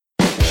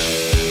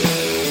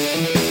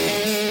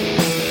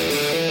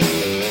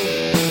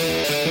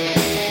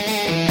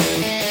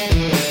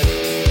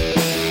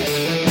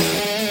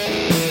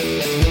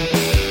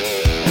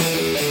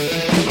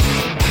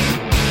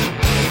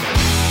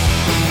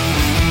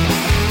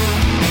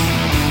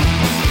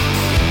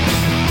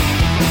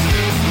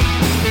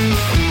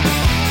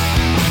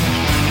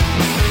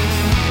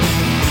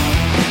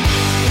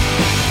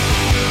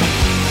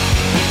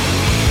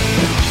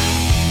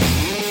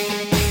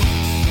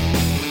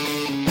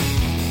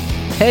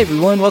Hey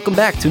everyone, welcome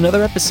back to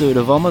another episode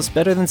of Almost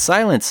Better Than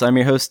Silence. I'm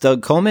your host,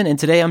 Doug Coleman, and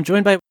today I'm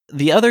joined by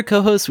the other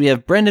co-hosts. We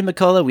have Brendan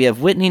McCullough, we have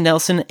Whitney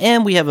Nelson,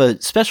 and we have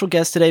a special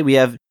guest today. We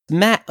have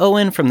Matt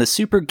Owen from the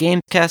Super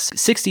Gamecast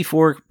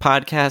 64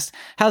 podcast.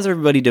 How's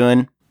everybody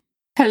doing?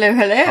 Hello,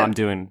 hello. I'm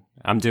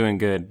doing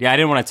good. Yeah, I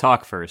didn't want to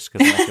talk first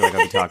because I feel like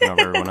I'll be talking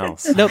over everyone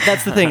else. Nope,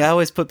 that's the thing. I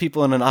always put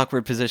people in an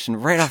awkward position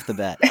right off the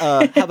bat.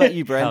 How about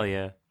you, Brent? Hell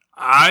yeah.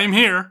 I'm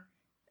here.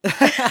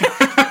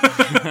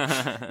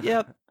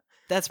 Yep.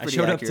 That's pretty I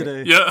showed accurate. up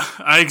today. Yeah,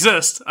 I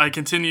exist. I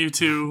continue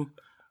to...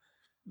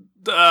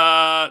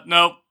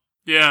 nope.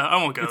 Yeah, I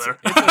won't go there.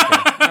 It's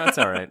okay. No, it's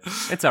all right.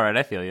 It's all right.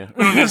 I feel you.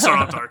 I'm going to start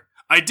off dark.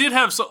 I did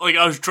have,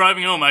 I was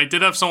driving home, I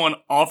did have someone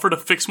offer to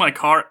fix my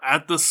car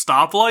at the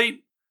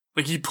stoplight.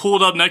 Like, he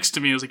pulled up next to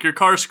me. He was like, your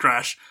car's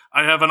crashed.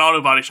 I have an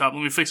auto body shop.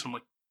 Let me fix it. I'm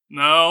like,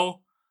 no.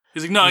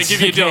 He's like, no, I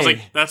give you a deal. I was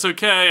like, that's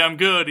okay. I'm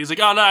good. He's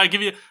like, oh, no, I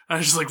give you... I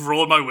just,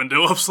 rolled my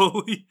window up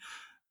slowly.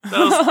 That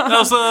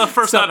was the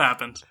first that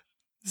happened.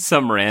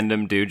 Some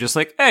random dude just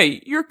like, hey,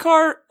 your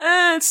car,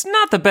 it's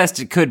not the best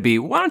it could be.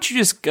 Why don't you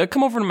just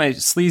come over to my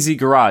sleazy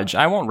garage?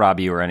 I won't rob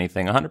you or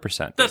anything,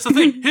 100%. That's the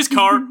thing. His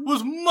car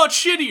was much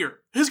shittier.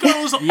 His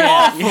car was awful.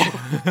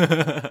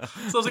 Yeah. So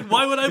I was like,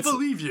 why would I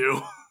believe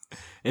you?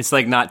 It's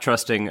like not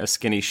trusting a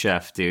skinny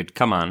chef, dude.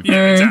 Come on.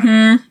 Yeah,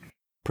 exactly.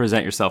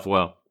 Present yourself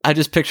well. I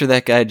just picture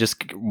that guy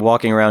just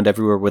walking around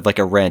everywhere with like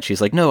a wrench.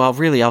 He's like, no,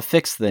 I'll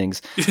fix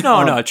things.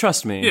 No,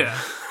 trust me. Yeah,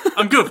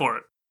 I'm good for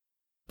it.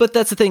 But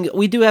that's the thing.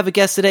 We do have a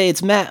guest today.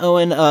 It's Matt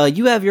Owen.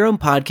 You have your own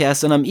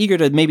podcast, and I'm eager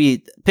to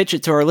maybe pitch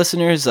it to our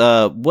listeners.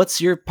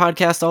 What's your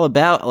podcast all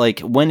about? Like,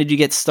 when did you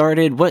get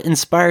started? What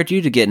inspired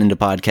you to get into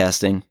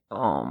podcasting?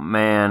 Oh,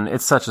 man,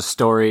 it's such a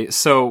story.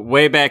 So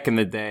way back in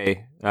the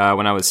day,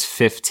 when I was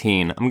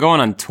 15, I'm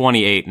going on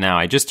 28 now.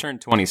 I just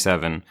turned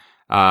 27.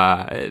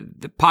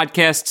 The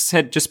podcasts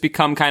had just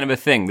become kind of a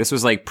thing. This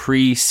was like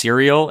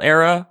pre-Serial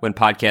era when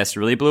podcasts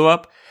really blew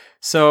up.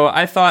 So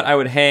I thought I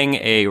would hang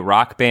a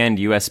Rock Band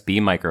USB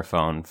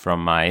microphone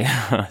from my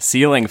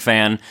ceiling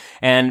fan,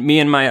 and me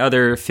and my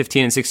other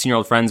 15 and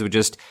 16-year-old friends would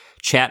just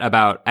chat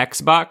about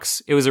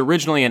Xbox. It was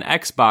originally an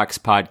Xbox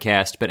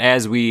podcast, but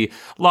as we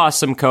lost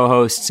some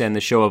co-hosts and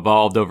the show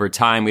evolved over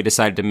time, we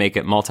decided to make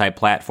it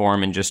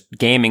multi-platform and just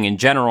gaming in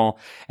general.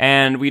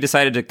 And we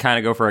decided to kind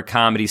of go for a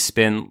comedy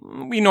spin.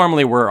 We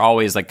normally were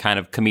always like kind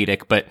of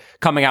comedic, but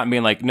coming out and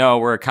being like, no,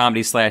 we're a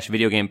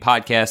comedy/video game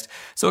podcast.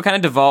 So it kind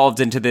of devolved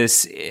into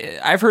this.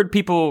 I've heard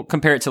people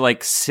compare it to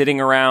like sitting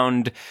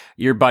around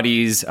your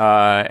buddies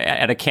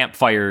at a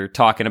campfire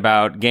talking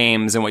about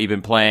games and what you've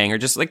been playing, or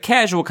just like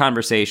casual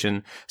conversation.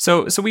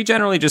 So we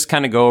generally just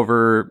kind of go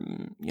over,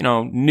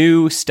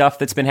 new stuff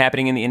that's been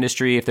happening in the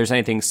industry. If there's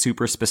anything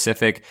super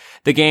specific,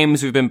 the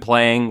games we've been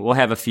playing, we'll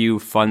have a few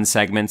fun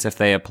segments if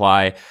they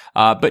apply.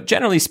 But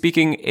generally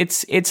speaking,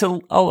 it's a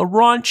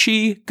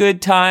raunchy,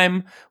 good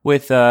time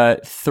with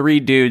three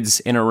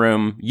dudes in a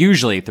room,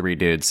 usually three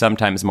dudes,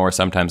 sometimes more,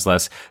 sometimes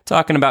less,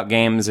 talking about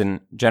games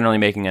and generally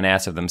making an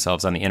ass of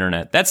themselves on the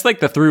internet. That's like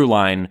the through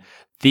line.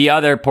 The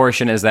other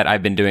portion is that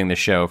I've been doing the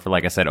show for,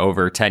 like I said,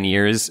 over 10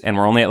 years, and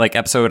we're only at like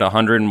episode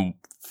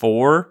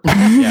 104.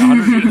 Yeah,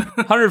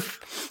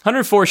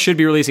 104 should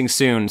be releasing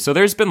soon. So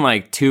there's been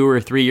like 2 or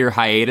 3 year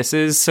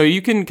hiatuses. So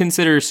you can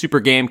consider Super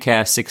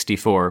Gamecast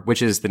 64,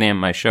 which is the name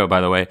of my show,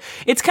 by the way.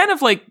 It's kind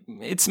of like,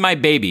 it's my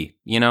baby,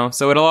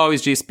 So it'll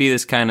always just be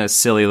this kind of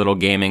silly little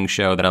gaming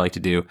show that I like to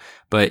do.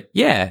 But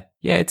yeah,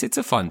 it's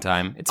a fun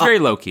time. It's very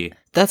low key.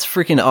 That's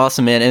freaking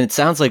awesome, man. And it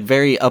sounds like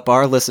very up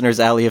our listeners'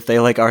 alley if they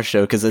like our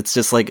show, because it's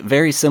just like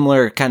very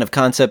similar kind of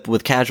concept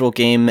with casual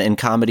game and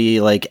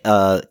comedy, like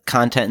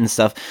content and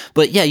stuff.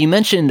 But yeah, you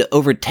mentioned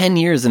over 10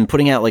 years and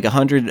putting out like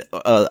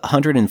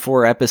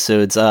 104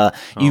 episodes.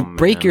 You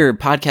break your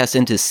podcast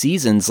into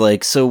seasons.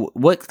 Like, so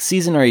what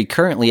season are you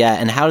currently at,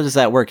 and how does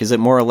that work? Is it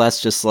more or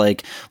less just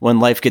like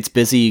when life gets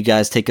busy, you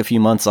guys take a few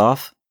months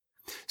off?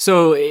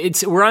 So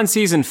we're on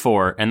season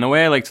 4, and the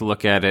way I like to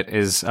look at it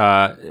is,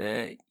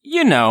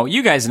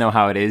 you guys know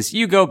how it is.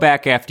 You go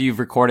back after you've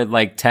recorded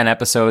like 10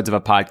 episodes of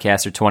a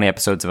podcast or 20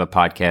 episodes of a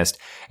podcast,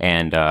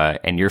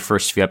 and your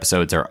first few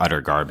episodes are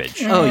utter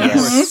garbage. Oh, yes.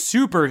 You are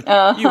super,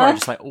 you are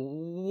just like,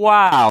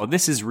 wow,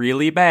 this is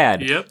really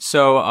bad. Yep.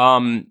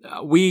 So,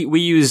 we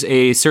use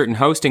a certain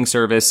hosting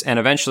service, and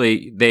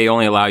eventually they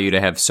only allow you to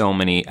have so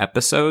many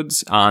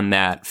episodes on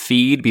that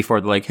feed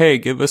before they're like, hey,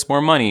 give us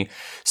more money.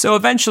 So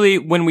eventually,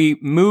 when we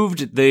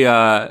moved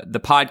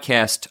the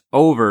podcast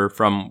over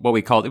from what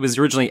we called, it was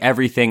originally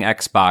Everything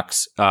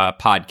Xbox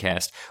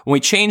podcast. When we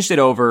changed it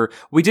over,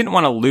 we didn't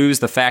want to lose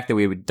the fact that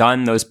we had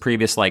done those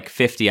previous like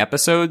 50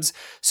 episodes.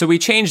 So we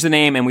changed the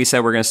name and we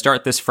said we're going to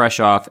start this fresh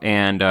off,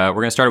 and we're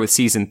going to start it with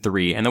season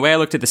 3. And the way I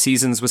looked at the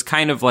seasons was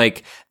kind of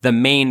like the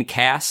main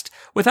cast.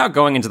 Without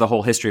going into the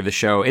whole history of the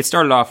show, it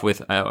started off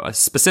with a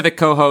specific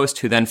co-host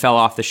who then fell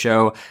off the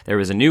show. There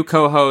was a new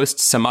co-host.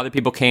 Some other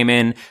people came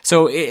in.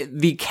 So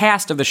the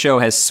cast of the show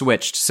has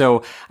switched.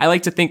 So I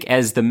like to think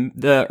as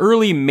the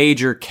early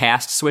major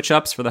cast switch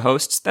ups for the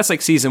hosts, that's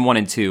like season 1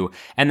 and 2.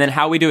 And then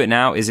how we do it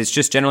now is it's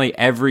just generally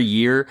every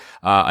year,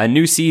 a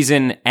new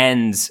season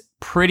ends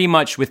pretty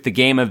much with the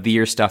game of the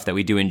year stuff that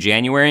we do in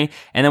January.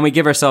 And then we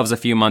give ourselves a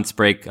few months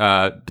break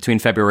between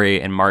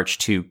February and March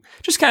to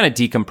just kind of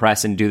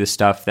decompress and do the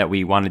stuff that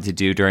we wanted to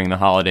do during the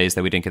holidays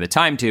that we didn't get the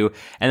time to.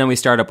 And then we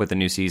start up with the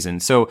new season.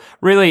 So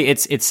really,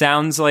 it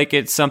sounds like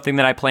it's something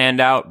that I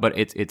planned out, but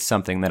it's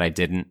something that I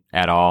didn't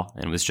at all.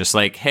 And was just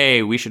like,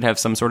 hey, we should have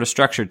some sort of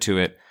structure to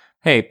it.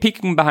 Hey,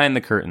 peeking behind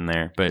the curtain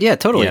there. But yeah,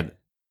 totally. Yeah.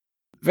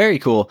 Very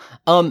cool.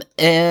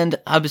 And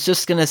I was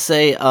just gonna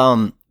say,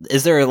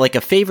 is there like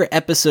a favorite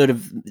episode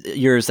of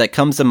yours that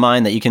comes to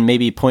mind that you can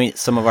maybe point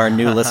some of our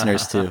new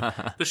listeners to?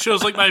 The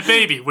show's like my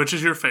baby. Which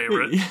is your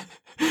favorite?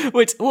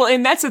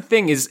 And that's the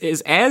thing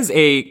is as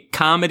a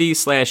comedy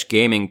 /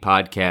 gaming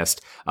podcast,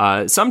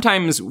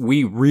 sometimes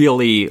we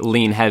really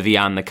lean heavy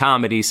on the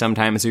comedy.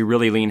 Sometimes we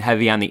really lean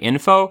heavy on the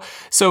info.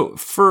 So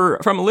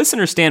from a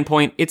listener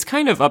standpoint, it's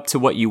kind of up to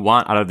what you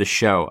want out of the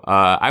show.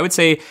 I would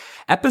say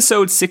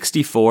episode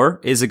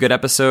 64 is a good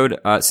episode.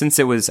 Since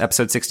it was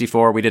episode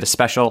 64, we did a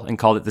special and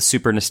called it the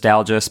Super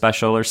Nostalgia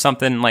Special or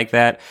something like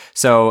that.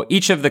 So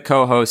each of the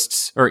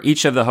co-hosts, or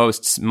each of the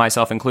hosts,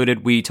 myself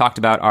included, we talked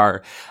about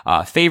our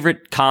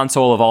favorite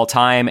console of all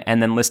time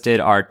and then listed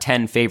our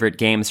 10 favorite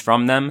games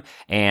from them.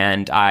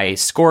 And I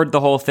scored the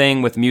whole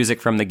thing with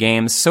music from the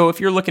games. So if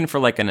you're looking for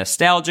like a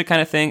nostalgia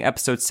kind of thing,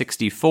 episode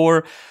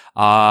 64.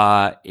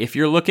 If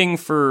you're looking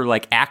for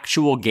like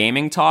actual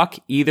gaming talk,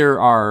 either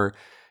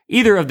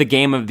of the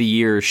Game of the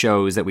Year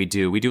shows that we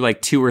do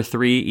like 2 or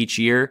 3 each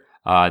year.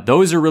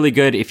 Those are really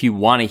good if you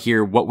want to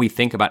hear what we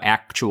think about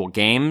actual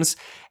games.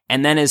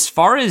 And then as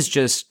far as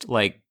just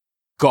like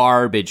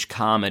garbage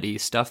comedy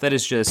stuff that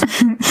is just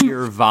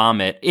pure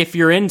vomit, if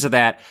you're into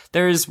that,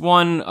 there's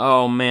one,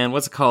 oh man,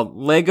 what's it called?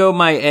 Lego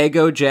My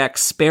Ego Jack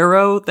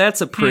Sparrow. That's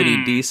a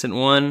pretty decent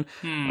one.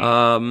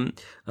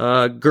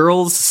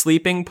 Girls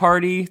Sleeping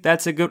Party.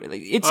 That's a good,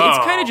 it's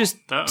kind of just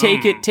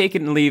take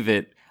it and leave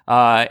it.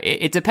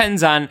 It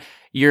depends on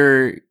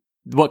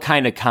what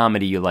kind of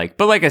comedy you like.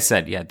 But like I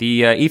said, yeah,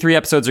 the E3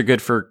 episodes are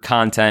good for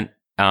content,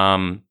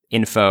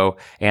 info,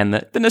 and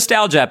the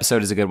nostalgia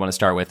episode is a good one to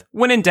start with.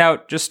 When in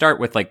doubt, just start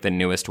with like the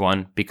newest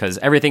one because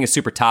everything is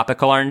super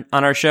topical on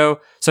our show.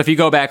 So if you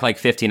go back like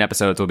 15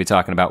 episodes, we'll be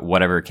talking about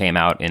whatever came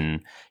out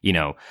in,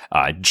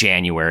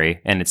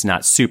 January, and it's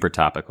not super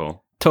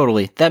topical.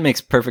 Totally. That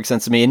makes perfect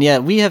sense to me. And yeah,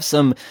 we have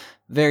some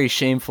very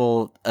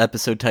shameful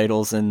episode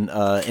titles and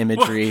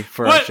imagery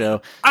for our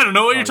show. I don't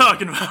know what you're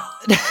talking about.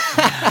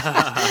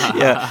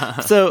 Yeah,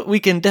 so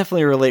we can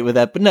definitely relate with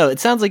that. But no, it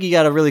sounds like you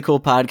got a really cool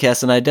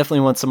podcast, and I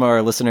definitely want some of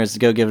our listeners to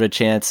go give it a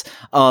chance.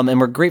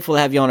 And we're grateful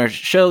to have you on our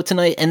show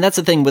tonight. And that's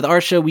the thing with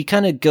our show, we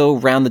kind of go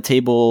around the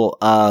table.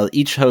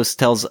 Each host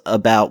tells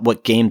about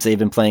what games they've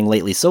been playing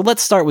lately. So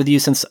let's start with you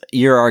since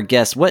you're our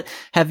guest. What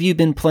have you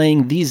been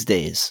playing these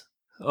days?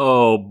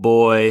 Oh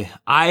boy,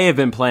 I have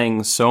been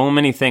playing so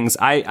many things.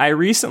 I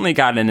recently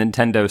got a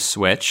Nintendo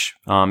Switch.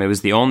 It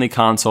was the only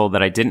console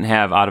that I didn't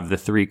have out of the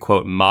 3,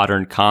 quote,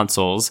 modern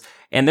consoles.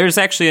 And there's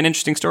actually an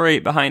interesting story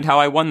behind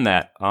how I won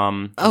that.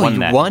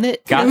 Won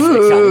it?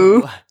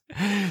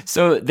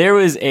 So there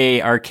was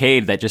a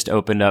arcade that just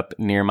opened up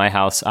near my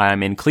house.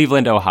 I'm in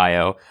Cleveland,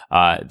 Ohio.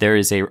 There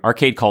is a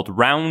arcade called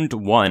Round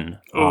One.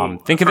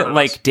 Think of it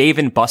like Dave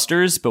and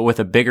Buster's, but with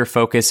a bigger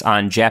focus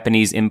on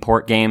Japanese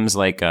import games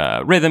like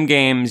rhythm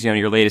games,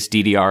 your latest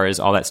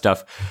DDRs, all that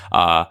stuff.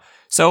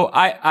 So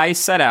I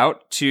set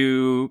out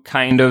to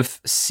kind of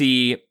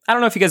see, I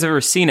don't know if you guys have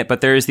ever seen it, but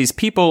there's these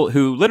people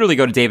who literally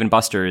go to Dave &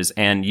 Buster's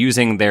and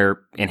using their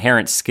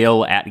inherent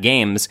skill at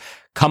games,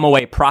 come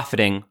away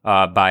profiting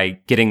by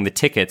getting the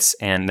tickets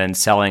and then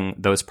selling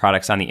those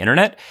products on the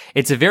internet.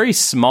 It's a very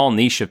small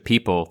niche of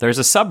people. There's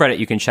a subreddit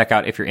you can check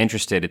out if you're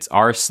interested. It's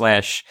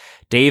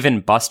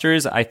r/Dave &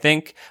 Buster's, I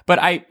think. But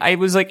I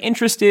was like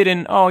interested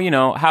in,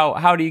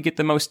 how do you get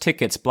the most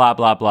tickets, blah,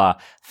 blah, blah.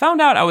 Found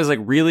out I was like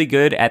really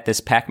good at this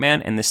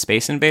Pac-Man and this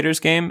Space Invaders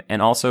game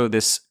and also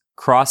this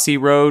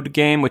Crossy Road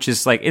game, which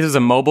is like, it is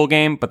a mobile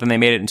game, but then they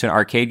made it into an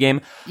arcade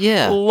game.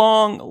 Yeah.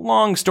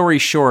 Long story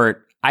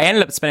short, I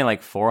ended up spending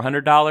like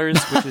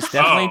 $400, which is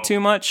definitely too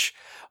much.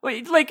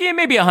 Like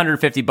maybe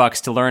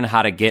 $150 to learn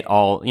how to get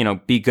all,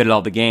 be good at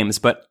all the games.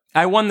 But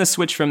I won the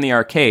Switch from the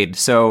arcade.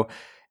 So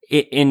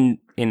in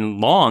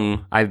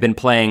long, I've been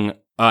playing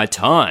a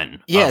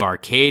ton of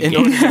arcade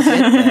games.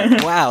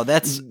 Wow,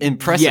 that's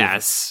impressive.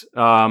 Yes.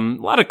 A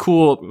lot of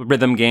cool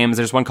rhythm games.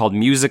 There's one called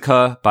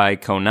Musica by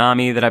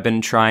Konami that I've been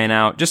trying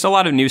out. Just a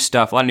lot of new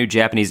stuff, a lot of new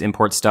Japanese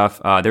import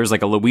stuff. There's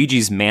like a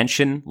Luigi's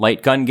Mansion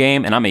light gun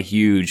game, and I'm a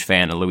huge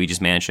fan of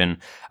Luigi's Mansion.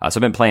 So I've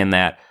been playing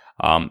that.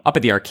 Up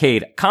at the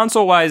arcade.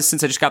 Console-wise,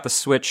 since I just got the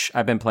Switch,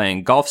 I've been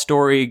playing Golf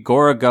Story,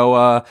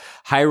 Gorogoa,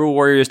 Hyrule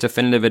Warriors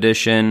Definitive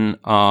Edition,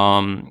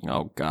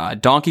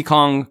 Donkey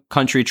Kong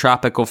Country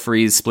Tropical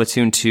Freeze,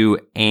 Splatoon 2,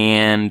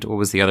 and what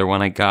was the other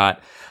one I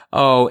got?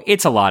 Oh,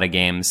 it's a lot of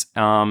games.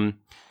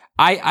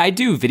 I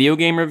do video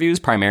game reviews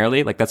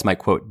primarily, like that's my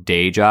quote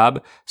day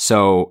job.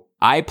 So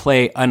I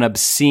play an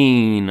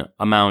obscene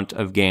amount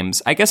of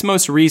games. I guess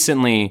most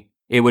recently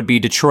it would be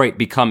Detroit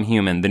Become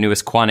Human, the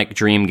newest Quantic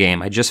Dream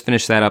game. I just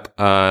finished that up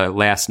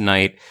last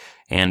night,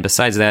 And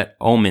besides that,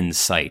 Omen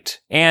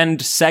Sight. And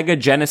Sega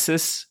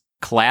Genesis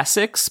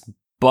Classics,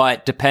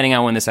 but depending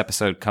on when this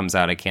episode comes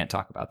out, I can't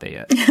talk about that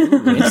yet.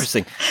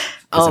 Interesting.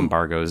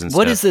 Embargoes and stuff.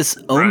 What is this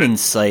Omen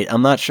Sight?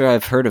 I'm not sure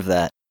I've heard of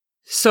that.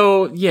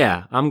 So,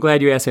 yeah, I'm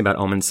glad you asked me about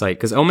Omen Sight,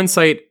 because Omen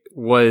Sight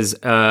was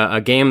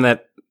a game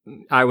that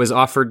I was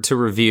offered to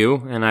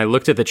review, and I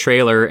looked at the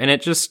trailer, and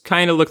it just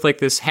kind of looked like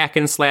this hack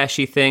and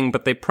slashy thing,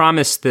 but they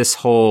promised this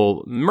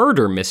whole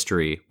murder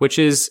mystery, which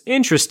is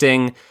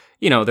interesting.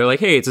 You know, they're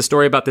like, hey, it's a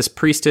story about this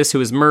priestess who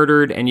was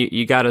murdered, and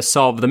you got to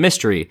solve the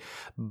mystery.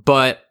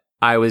 But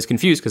I was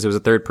confused because it was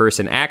a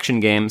third-person action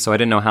game, so I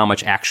didn't know how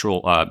much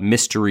actual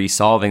mystery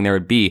solving there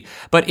would be.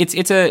 But it's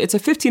a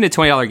 $15 to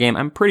 $20 game.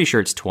 I'm pretty sure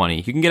it's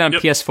 $20. You can get on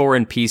PS4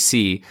 and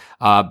PC.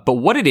 But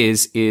what it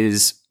is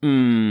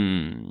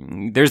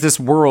there's this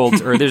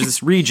world or there's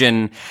this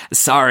region.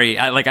 Sorry,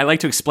 I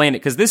like to explain it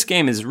because this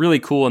game is really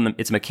cool in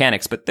its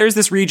mechanics. But there's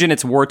this region.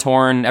 It's war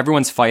torn.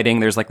 Everyone's fighting.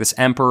 There's like this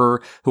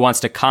emperor who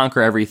wants to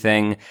conquer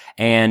everything,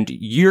 and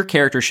your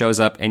character shows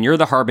up, and you're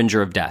the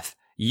harbinger of death.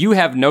 You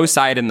have no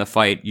side in the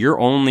fight. Your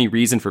only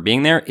reason for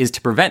being there is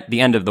to prevent the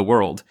end of the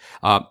world.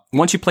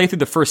 Once you play through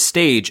the first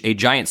stage, a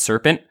giant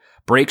serpent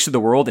breaks through the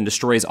world and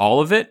destroys all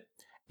of it.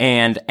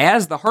 And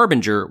as the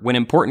Harbinger, when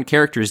important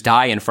characters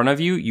die in front of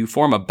you, you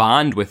form a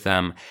bond with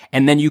them,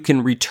 and then you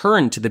can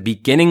return to the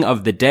beginning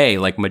of the day,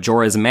 like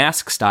Majora's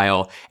Mask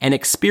style, and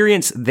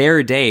experience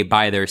their day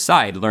by their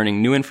side, learning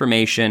new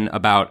information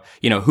about,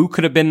 who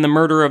could have been the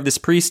murderer of this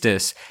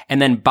priestess. And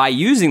then by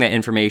using that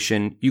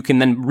information, you can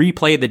then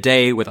replay the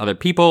day with other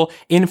people,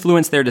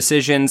 influence their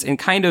decisions, and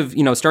kind of,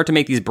 start to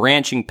make these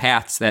branching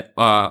paths that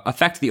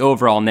affect the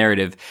overall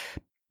narrative.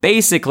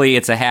 Basically,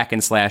 it's a hack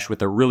and slash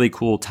with a really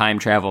cool time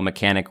travel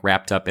mechanic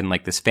wrapped up in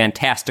like this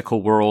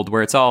fantastical world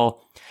where it's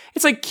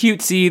like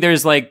cutesy.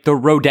 There's like the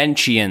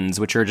Rodentians,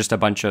 which are just a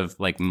bunch of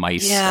like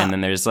mice. Yeah. And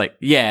then there's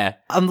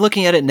I'm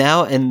looking at it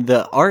now and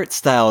the art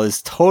style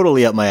is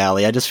totally up my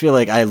alley. I just feel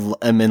like I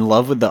am in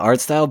love with the art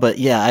style, but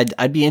yeah,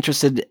 I'd be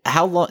interested.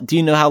 Do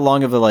you know how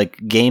long of a like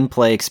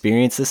gameplay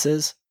experience this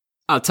is?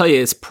 I'll tell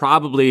you, it's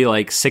probably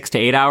like 6 to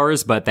 8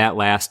 hours, but that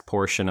last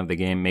portion of the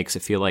game makes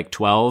it feel like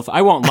 12.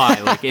 I won't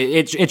lie, like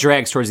it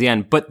drags towards the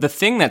end. But the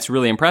thing that's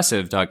really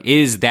impressive, Doug,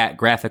 is that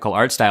graphical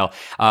art style.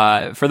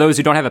 For those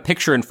who don't have a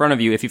picture in front of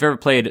you, if you've ever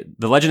played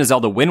The Legend of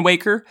Zelda Wind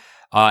Waker,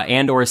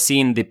 and or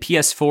seen the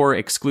PS4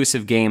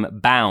 exclusive game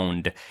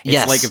Bound.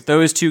 It's like if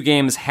those two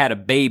games had a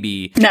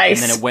baby,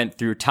 nice. And then it went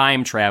through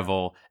time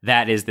travel,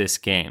 that is this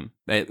game.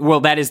 Well,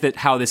 that is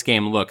how this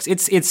game looks.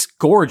 It's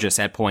gorgeous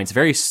at points,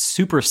 very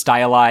super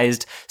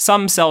stylized,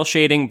 some cell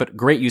shading, but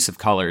great use of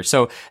color.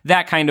 So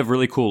that kind of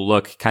really cool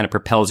look kind of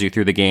propels you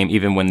through the game,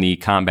 even when the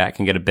combat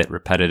can get a bit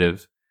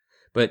repetitive.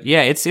 But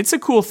yeah, it's a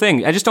cool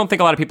thing. I just don't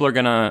think a lot of people are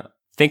gonna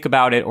think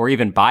about it or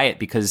even buy it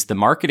because the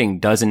marketing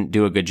doesn't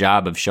do a good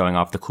job of showing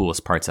off the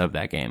coolest parts of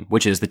that game,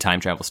 which is the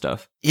time travel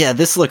stuff. Yeah,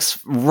 this looks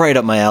right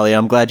up my alley.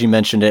 I'm glad you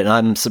mentioned it, and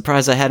I'm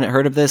surprised I hadn't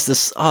heard of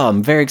this.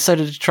 I'm very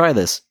excited to try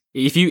this.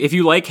 If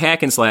you like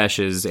hack and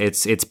slashes,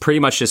 it's pretty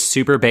much just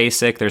super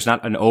basic. There's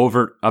not an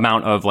overt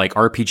amount of like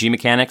RPG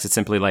mechanics. It's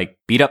simply like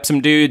beat up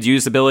some dudes,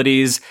 use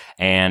abilities,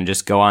 and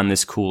just go on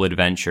this cool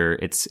adventure.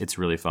 It's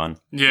really fun.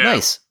 Yeah,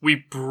 nice.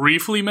 We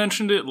briefly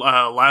mentioned it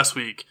last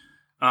week.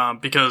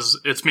 Because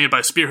it's made by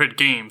Spearhead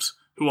Games,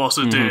 who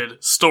also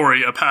did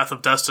Story: A Path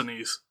of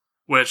Destinies,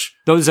 which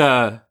those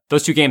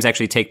two games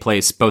actually take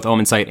place, both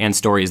Omen Sight and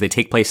Stories. They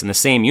take place in the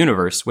same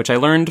universe, which I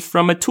learned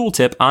from a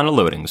tooltip on a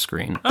loading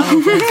screen.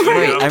 Oh,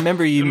 great! I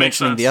remember you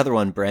mentioning the other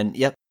one, Bren.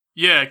 Yep.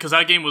 Yeah, because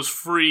that game was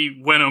free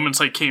when Omen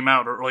Sight came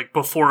out, or like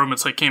before Omen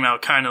Sight came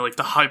out, kind of like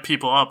to hype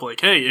people up.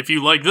 Like, hey, if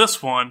you like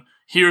this one,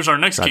 here's our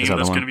next game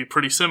that's going to be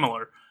pretty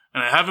similar.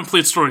 And I haven't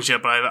played Stories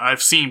yet, but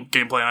I've seen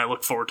gameplay and I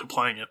look forward to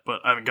playing it, but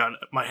I haven't gotten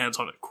my hands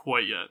on it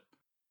quite yet.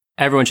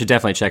 Everyone should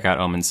definitely check out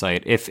Omen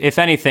Sight. If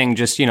anything,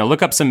 just,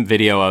 look up some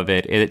video of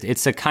it.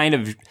 It's kind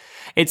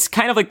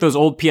of like those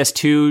old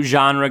PS2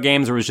 genre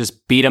games where it was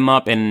just beat 'em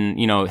up and,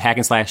 hack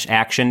and slash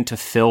action to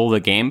fill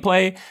the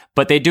gameplay,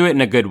 but they do it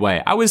in a good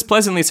way. I was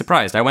pleasantly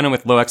surprised. I went in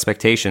with low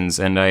expectations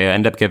and I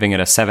ended up giving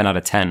it a 7 out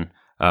of 10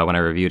 when I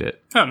reviewed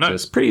it. Oh,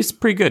 nice. So it's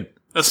pretty good.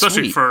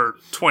 Especially Sweet. For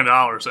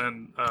 $20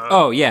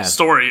 and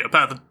Story: A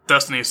Path of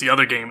Destiny, the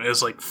other game,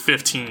 is like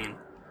 $15.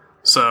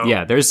 So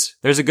yeah, there's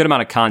a good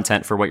amount of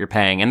content for what you're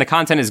paying, and the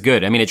content is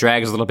good. I mean, it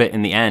drags a little bit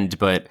in the end,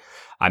 but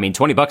I mean,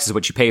 $20 is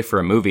what you pay for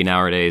a movie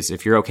nowadays.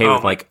 If you're okay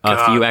with like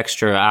a few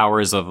extra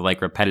hours of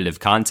like repetitive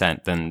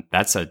content, then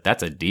that's a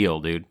deal,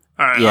 dude.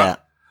 All right, yeah.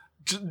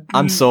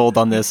 I'm sold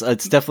on this.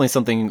 It's definitely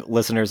something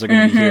listeners are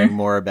going to be hearing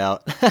more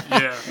about.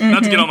 Yeah,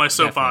 not to get on my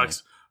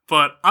soapbox,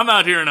 but I'm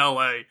out here in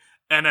LA.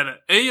 And at an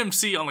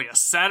AMC on like a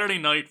Saturday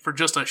night for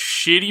just a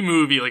shitty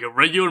movie, like a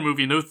regular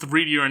movie, no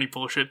 3D or any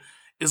bullshit,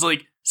 is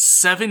like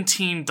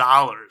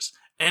 $17.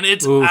 And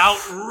it's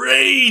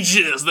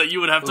outrageous that you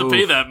would have to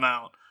pay that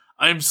amount.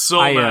 I'm so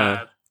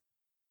mad.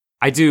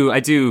 I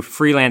do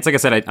freelance. Like I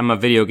said, I'm a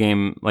video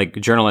game like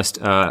journalist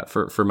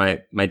for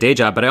my day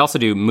job, but I also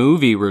do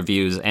movie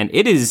reviews, and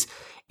it is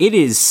it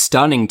is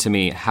stunning to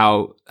me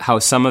how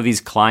some of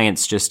these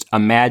clients just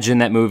imagine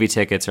that movie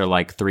tickets are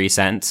like 3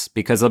 cents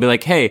because they'll be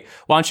like, hey,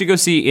 why don't you go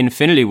see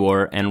Infinity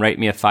War and write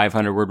me a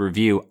 500-word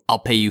review? I'll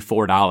pay you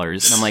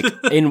 $4. And I'm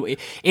like,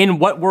 in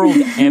what world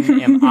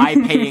am I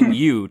paying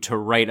you to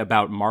write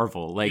about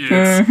Marvel? Like,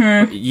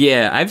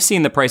 yeah, I've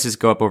seen the prices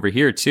go up over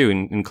here too.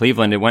 In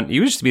Cleveland, it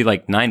used to be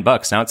like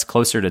 $9. Now it's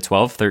closer to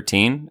 12,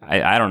 13.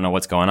 I don't know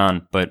what's going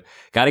on, but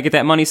got to get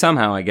that money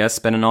somehow, I guess,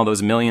 spending all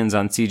those millions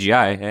on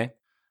CGI, hey?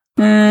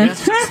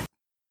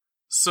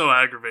 So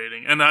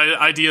aggravating. And the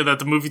idea that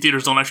the movie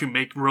theaters don't actually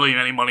make really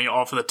any money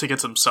off of the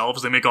tickets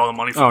themselves. They make all the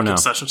money from the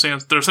concession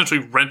stands. They're essentially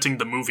renting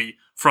the movie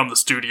from the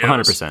studios.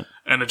 100%.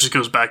 And it just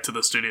goes back to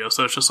the studio.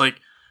 So it's just like,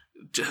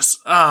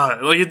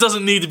 it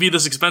doesn't need to be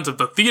this expensive.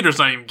 The theater's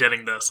not even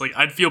getting this. Like,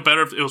 I'd feel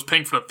better if it was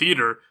paying for the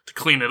theater to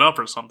clean it up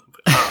or something.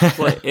 But,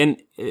 well,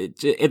 and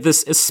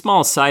this a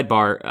small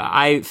sidebar,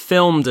 I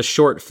filmed a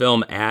short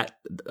film at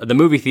the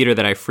movie theater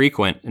that I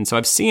frequent, and so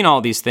I've seen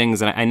all these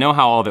things, and I know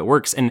how all of it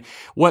works. And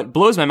what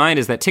blows my mind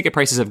is that ticket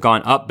prices have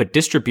gone up, but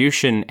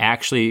distribution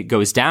actually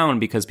goes down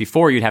because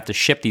before you'd have to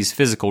ship these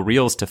physical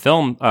reels to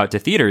film to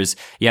theaters.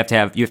 You have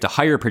to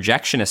hire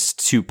projectionists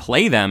to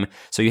play them,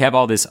 so you have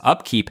all this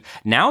upkeep.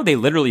 Now they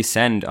literally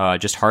send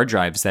just hard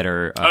drives that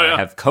are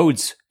have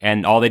codes.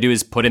 And all they do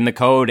is put in the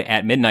code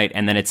at midnight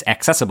and then it's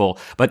accessible.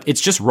 But it's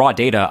just raw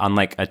data on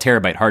like a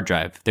terabyte hard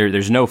drive.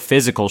 There's no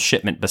physical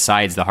shipment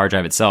besides the hard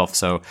drive itself.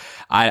 So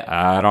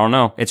I don't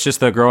know. It's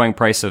just the growing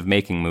price of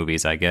making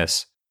movies, I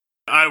guess.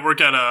 I work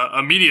at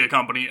a media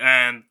company,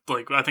 and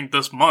like I think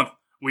this month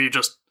we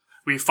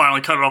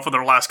finally cut it off with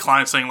our last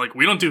client saying like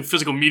we don't do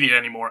physical media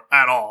anymore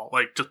at all.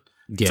 Like just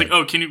it's like,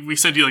 oh, we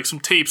send you like some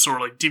tapes or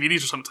like DVDs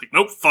or something? It's like,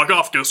 nope, fuck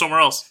off, go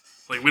somewhere else.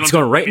 Like, it's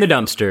going right in the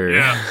dumpster.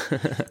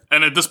 Yeah.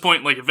 And at this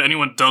point, like, if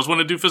anyone does want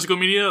to do physical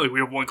media, like, we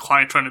have one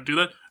client trying to do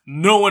that,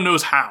 no one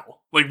knows how.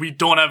 Like, we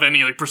don't have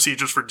any, like,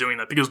 procedures for doing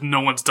that because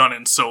no one's done it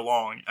in so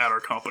long at our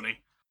company.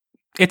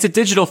 It's a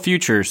digital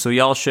future, so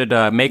y'all should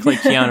make like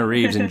Keanu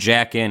Reeves and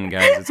jack in,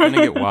 guys. It's going to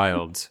get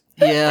wild.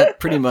 Yeah,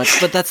 pretty much.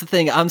 But that's the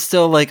thing. I'm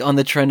still like on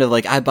the trend of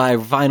like I buy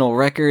vinyl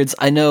records.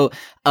 I know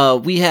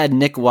we had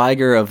Nick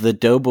Weiger of the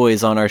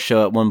Doughboys on our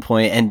show at one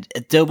point, and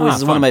Doughboys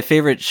is one of my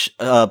favorite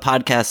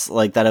podcasts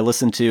like that I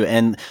listen to.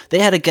 And they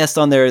had a guest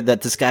on there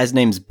that this guy's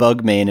name's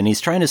Bugman, and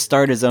he's trying to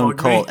start his own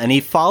cult, and he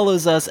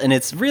follows us, and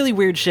it's really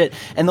weird shit.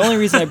 And the only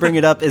reason I bring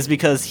it up is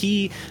because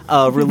he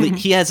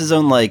he has his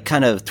own like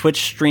kind of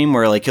Twitch stream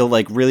where like he'll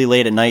like really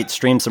late at night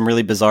stream some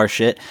really bizarre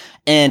shit,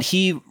 and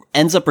he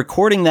ends up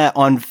recording that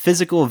on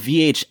physical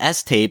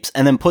VHS tapes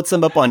and then puts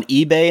them up on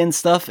eBay and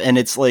stuff. And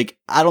it's like,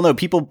 I don't know,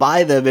 people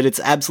buy them, and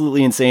it's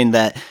absolutely insane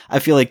that I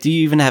feel like, do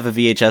you even have a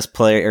VHS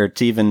player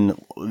to even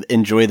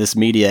enjoy this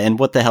media? And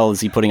what the hell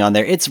is he putting on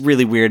there? It's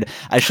really weird.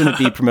 I shouldn't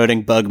be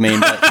promoting Bugman,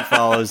 but he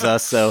follows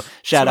us. So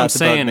shout out to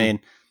Bugman.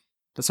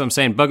 That's what I'm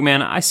saying.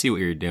 Bugman, I see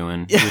what you're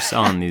doing. You're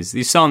selling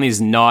these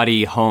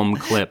naughty home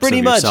clips Pretty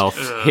of much. yourself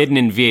hidden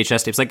in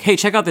VHS tapes. Like, hey,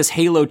 check out this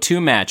Halo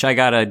 2 match. I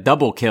got a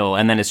double kill.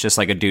 And then it's just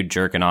like a dude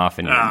jerking off.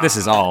 And this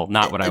is all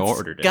not what I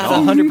ordered. Got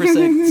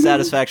 100%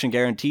 satisfaction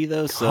guarantee,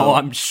 though. So. Oh,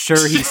 I'm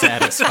sure he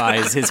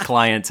satisfies his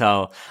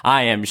clientele.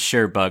 I am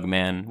sure,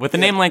 Bugman. With a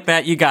name like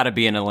that, you got to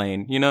be in a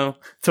lane, you know?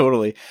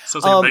 Totally.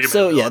 Like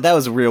so, yeah, that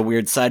was a real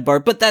weird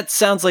sidebar. But that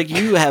sounds like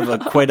you have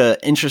quite an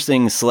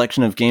interesting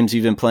selection of games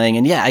you've been playing.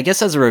 And yeah, I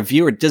guess as a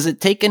reviewer, does it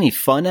take any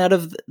fun out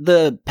of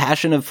the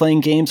passion of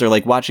playing games or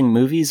like watching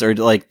movies, or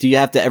like do you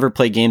have to ever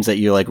play games that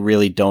you like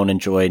really don't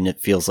enjoy and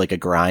it feels like a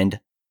grind?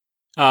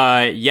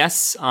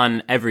 Yes,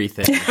 on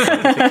everything.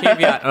 The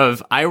caveat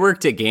of I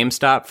worked at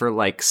GameStop for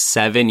like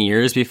 7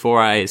 years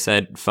before I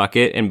said fuck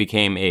it and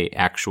became a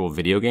actual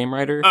video game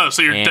writer. Oh,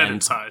 so you're dead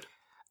inside.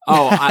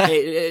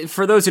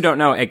 For those who don't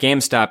know, at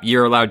GameStop,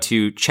 you're allowed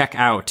to check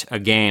out a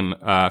game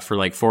for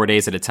like 4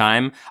 days at a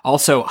time.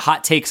 Also,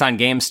 hot takes on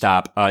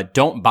GameStop,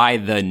 don't buy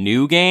the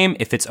new game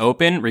if it's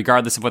open,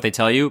 regardless of what they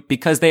tell you,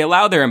 because they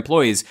allow their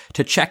employees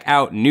to check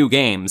out new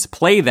games,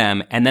 play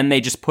them, and then they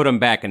just put them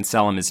back and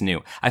sell them as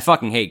new. I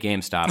fucking hate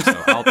GameStop,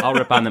 so I'll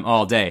rip on them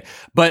all day.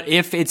 But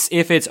if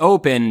it's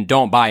open,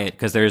 don't buy it,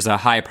 because there's a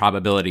high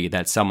probability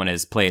that someone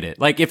has played it.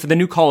 Like, if the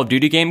new Call of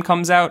Duty game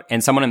comes out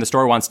and someone in the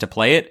store wants to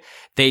play it,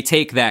 they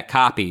take that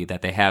copy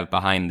that they have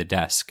behind the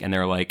desk and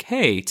they're like,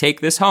 hey,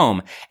 take this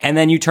home. And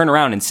then you turn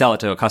around and sell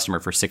it to a customer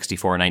for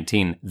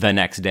 $64.19 the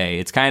next day.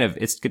 It's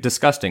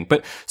disgusting.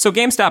 But so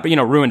GameStop,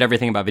 ruined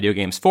everything about video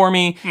games for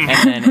me.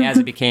 And then as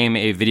I became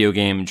a video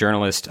game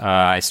journalist,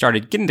 I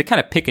started getting to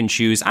kind of pick and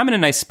choose. I'm in a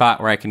nice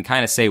spot where I can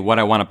kind of say what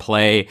I want to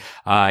play.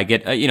 I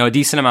get, a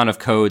decent amount of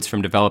codes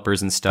from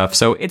developers and stuff.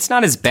 So it's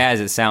not as bad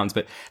as it sounds,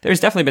 but there's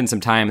definitely been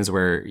some times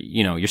where,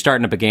 you're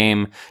starting up a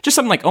game, just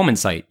something like Omen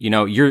Sight.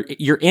 You're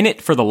in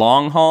it for the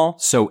long haul.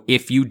 So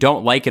if you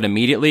don't like it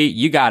immediately,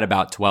 you got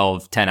about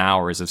 10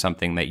 hours of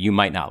something that you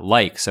might not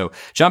like. So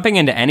jumping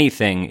into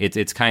anything,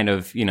 it's kind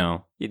of,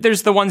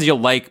 there's the ones you'll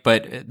like,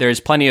 but there's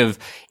plenty of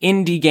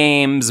indie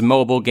games,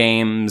 mobile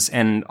games,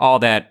 and all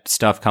that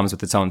stuff comes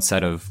with its own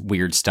set of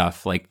weird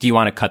stuff. Like, do you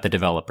want to cut the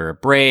developer a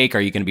break? Are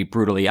you going to be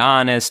brutally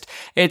honest?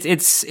 And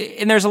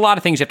there's a lot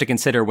of things you have to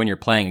consider when you're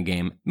playing a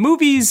game.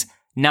 Movies,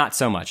 not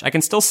so much. I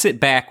can still sit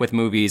back with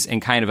movies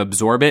and kind of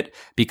absorb it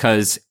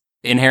because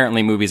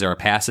inherently movies are a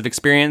passive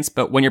experience.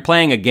 But when you're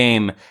playing a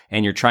game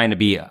and you're trying to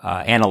be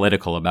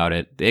analytical about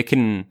it, it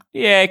can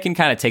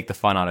kind of take the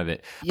fun out of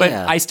it. But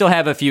I still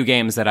have a few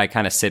games that I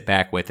kind of sit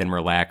back with and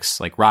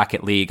relax, like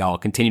Rocket League. I'll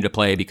continue to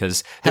play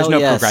because there's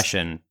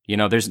progression.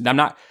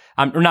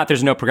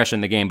 There's no progression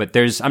in the game, but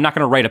I'm not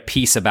going to write a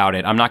piece about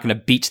it. I'm not going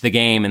to beat the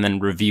game and then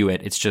review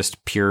it. It's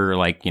just pure,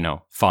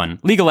 fun.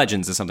 League of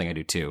Legends is something I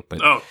do too,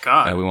 but oh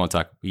god, we won't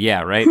talk.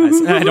 Yeah, right.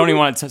 I don't even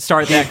want to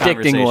start that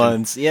conversation. Addicting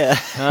ones, yeah.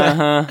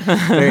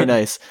 Very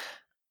nice.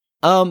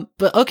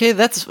 But okay,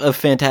 that's a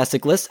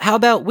fantastic list. How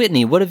about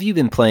Whitney? What have you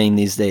been playing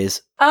these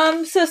days?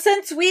 So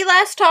since we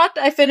last talked,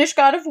 I finished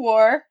God of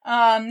War.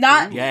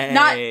 Not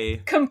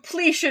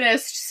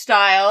completionist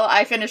style.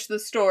 I finished the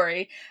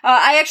story.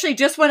 I actually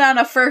just went on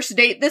a first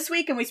date this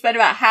week, and we spent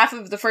about half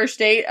of the first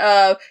date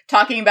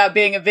talking about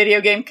being a video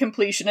game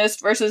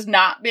completionist versus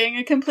not being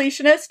a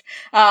completionist,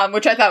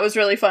 which I thought was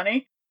really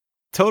funny.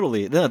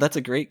 Totally. No, that's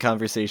a great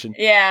conversation.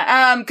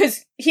 Yeah,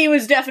 because he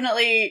was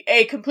definitely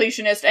a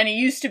completionist, and he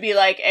used to be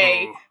like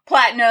a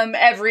platinum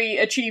every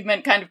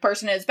achievement kind of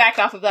person, has backed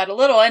off of that a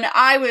little. And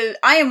I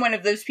am one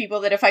of those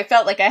people that if I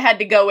felt like I had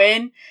to go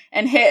in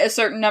and hit a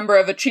certain number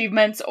of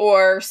achievements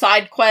or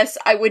side quests,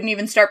 I wouldn't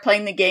even start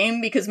playing the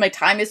game because my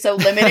time is so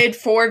limited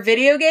for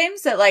video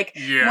games that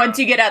once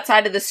you get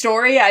outside of the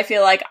story, I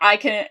feel like I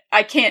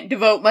can't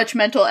devote much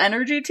mental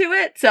energy to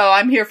it. So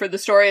I'm here for the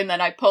story, and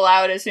then I pull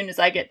out as soon as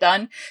I get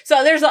done. So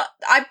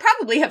I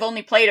probably have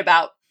only played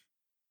about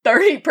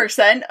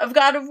 30% of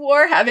God of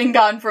War, having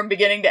gone from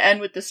beginning to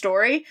end with the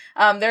story.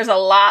 There's a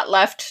lot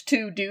left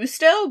to do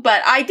still,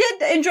 but I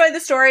did enjoy the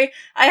story.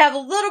 I have a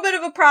little bit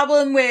of a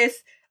problem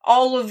with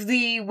all of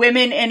the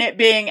women in it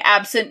being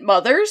absent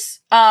mothers.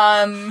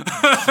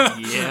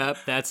 Yep,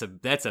 that's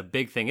a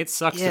big thing. It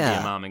sucks to be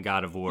a mom in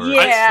God of War.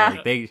 Yeah.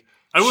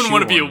 I wouldn't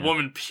want to be a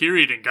woman,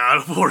 period, in God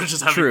of War,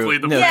 just having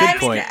played the good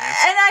point. And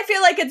I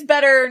feel like it's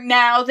better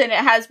now than it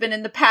has been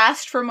in the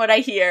past, from what I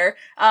hear.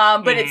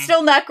 But it's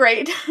still not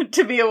great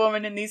to be a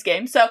woman in these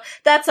games. So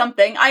that's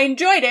something. I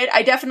enjoyed it.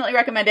 I definitely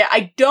recommend it.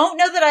 I don't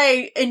know that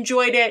I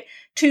enjoyed it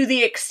to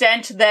the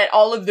extent that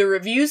all of the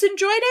reviews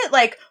enjoyed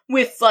it,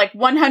 with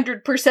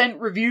 100%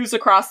 reviews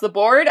across the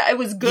board. It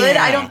was good.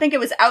 Yeah. I don't think it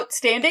was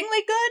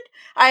outstandingly good.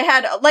 I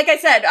had, like I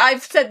said,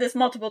 I've said this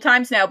multiple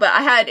times now, but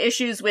I had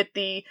issues with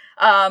the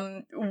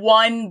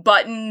one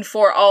button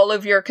for all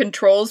of your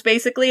controls,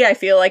 basically. I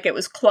feel like it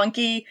was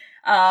clunky.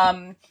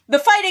 The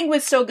fighting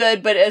was still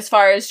good, but as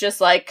far as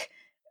just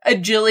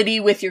agility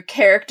with your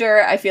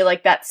character, I feel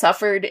like that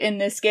suffered in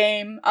this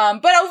game.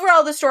 But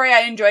overall, the story,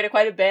 I enjoyed it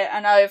quite a bit.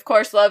 And I, of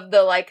course, love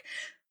the,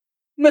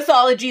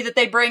 mythology that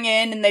they bring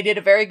in, and they did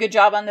a very good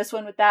job on this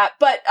one with that.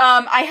 But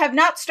I have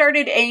not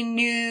started a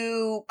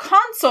new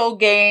console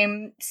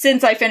game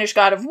since I finished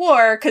God of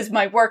War, because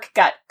my work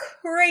got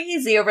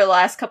crazy over the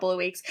last couple of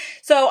weeks.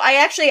 So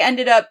I actually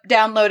ended up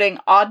downloading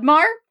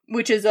Oddmar,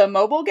 which is a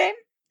mobile game.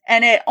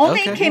 And it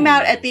only came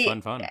out at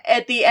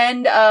the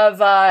end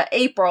of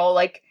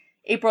April,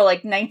 April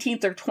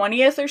 19th or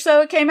 20th or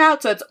so it came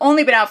out. So it's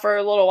only been out for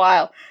a little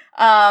while.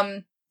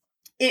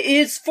 It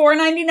is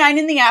 $4.99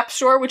 in the App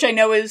Store, which I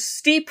know is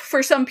steep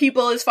for some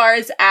people as far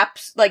as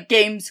apps,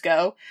 games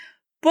go.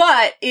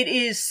 But it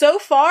is so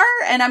far,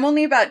 and I'm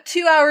only about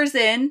 2 hours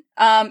in,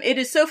 it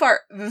is so far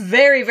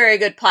very, very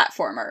good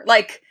platformer.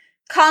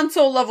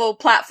 Console level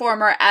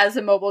platformer as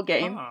a mobile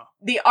game. Oh.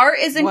 The art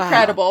is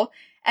incredible. Wow.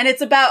 And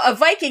it's about a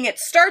Viking. It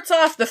starts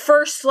off, the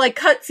first,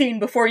 cutscene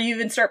before you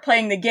even start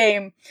playing the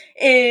game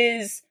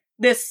is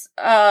this,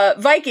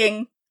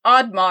 Viking,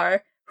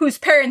 Oddmar, whose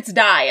parents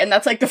die. And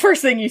that's, the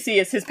first thing you see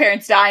is his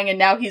parents dying, and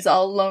now he's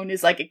all alone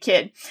as, a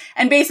kid.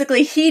 And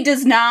basically, he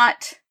does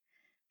not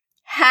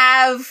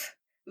have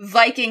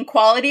Viking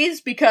qualities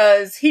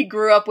because he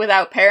grew up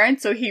without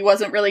parents, so he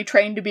wasn't really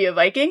trained to be a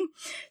Viking.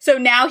 So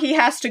now he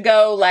has to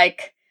go,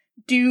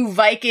 do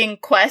Viking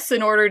quests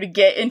in order to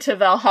get into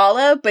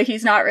Valhalla, but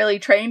he's not really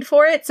trained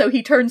for it, so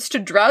he turns to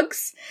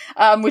drugs,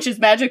 which is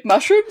magic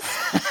mushrooms.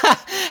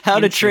 How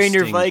to train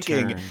your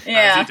Viking. Turn.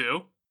 Yeah. As you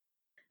do.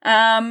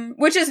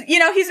 Which is,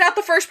 he's not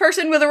the first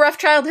person with a rough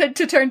childhood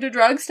to turn to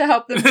drugs to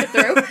help them get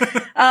through.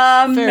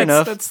 Fair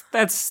enough.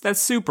 That's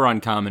super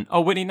uncommon.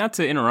 Oh, Whitney, not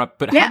to interrupt,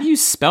 but how do you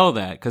spell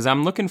that? Because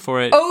I'm looking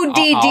for it.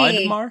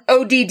 Oddmar.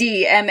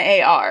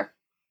 Oddmar.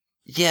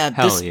 Yeah,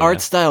 Hell this yeah.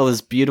 art style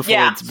is beautiful.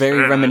 Yeah. It's very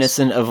Very nice.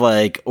 reminiscent of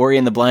like Ori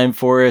and the Blind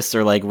Forest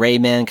or like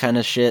Rayman kind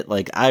of shit.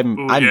 Like I'm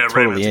Ooh, yeah,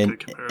 totally Rayman's a in. good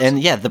comparison. And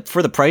yeah,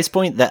 for the price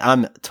point, that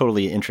I'm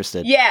totally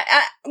interested. Yeah,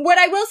 what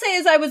I will say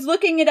is I was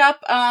looking it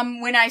up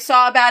when I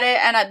saw about it,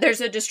 and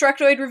there's a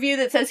Destructoid review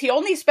that says he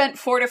only spent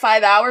 4 to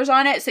 5 hours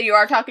on it, so you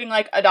are talking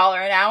like $1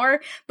 an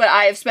hour, but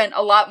I have spent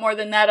a lot more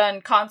than that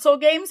on console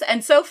games,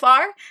 and so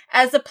far,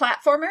 as a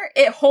platformer,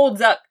 it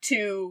holds up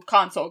to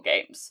console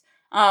games.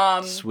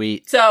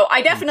 Sweet. So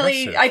I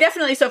definitely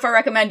Impressive. so far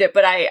recommend it,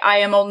 but I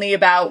am only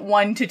about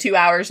 1 to 2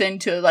 hours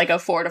into like a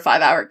 4 to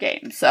 5 hour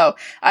game. So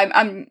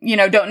I'm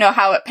don't know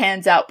how it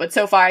pans out, but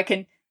so far I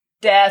can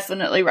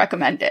definitely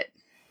recommend it.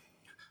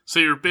 So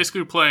you're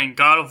basically playing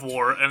God of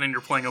War, and then you're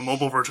playing a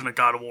mobile version of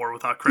God of War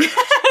without Kratos.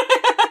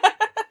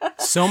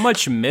 So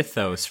much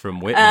mythos from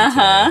Whitney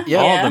Uh-huh. today. Yeah.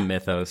 All the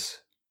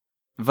mythos.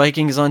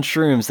 Vikings on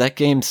shrooms. That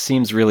game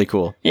seems really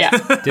cool. Yeah.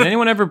 Did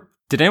anyone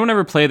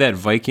ever play that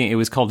Viking? It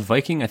was called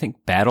Viking, I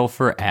think, Battle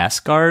for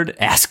Asgard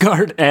on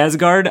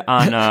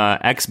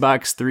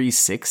Xbox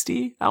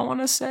 360. I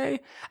want to say.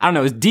 I don't know.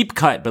 It was deep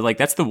cut, but like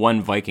that's the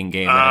one Viking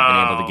game that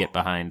I've been able to get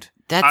behind.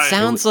 That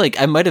sounds like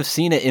I might have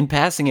seen it in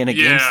passing in a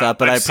Yeah, GameStop,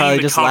 but I've I seen probably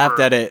the just cover laughed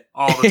at it.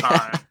 all the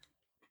time.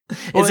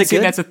 Well, Is it see,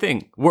 good? that's the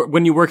thing.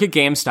 When you work at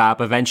GameStop,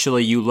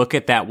 eventually you look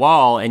at that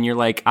wall and you're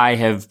like, I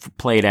have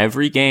played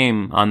every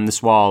game on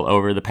this wall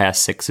over the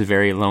past 6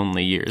 very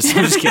lonely years.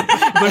 I'm just kidding.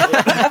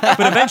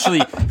 But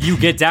eventually you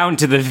get down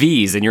to the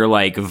V's and you're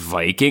like,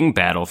 Viking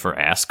Battle for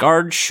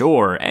Asgard?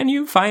 Sure. And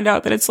you find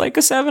out that it's like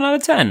a 7 out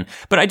of 10.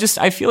 But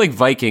I feel like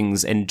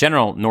Vikings and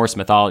general Norse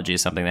mythology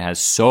is something that has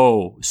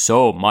so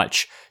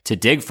much to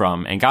dig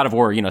from, and God of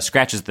War,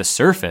 scratches the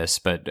surface.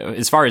 But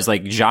as far as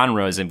like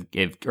genres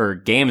or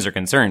games are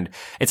concerned,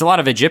 it's a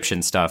lot of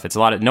Egyptian stuff. It's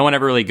no one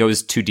ever really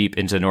goes too deep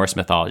into Norse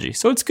mythology.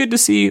 So it's good to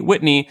see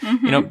Whitney,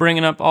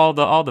 bringing up all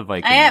the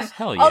Vikings. I am.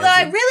 Hell yeah. Although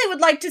I really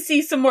would like to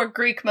see some more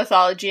Greek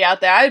mythology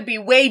out there. I would be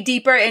way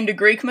deeper into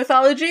Greek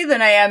mythology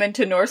than I am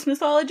into Norse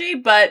mythology,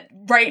 but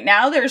right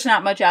now there's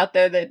not much out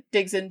there that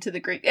digs into the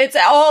Greek. It's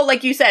all,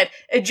 like you said,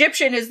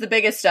 Egyptian is the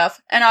biggest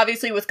stuff, and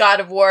obviously with God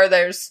of War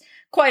there's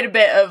quite a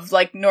bit of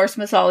like Norse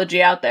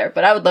mythology out there,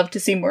 but I would love to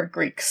see more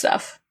Greek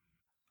stuff.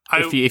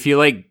 If you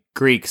like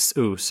Greeks,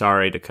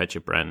 sorry to cut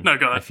you, Bren. No,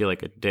 go ahead. I feel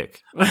like a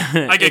dick.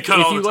 I get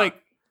cut all the time.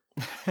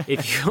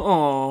 If you,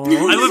 oh,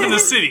 I live in the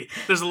city.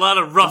 There's a lot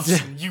of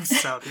roughs and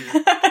youths out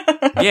here.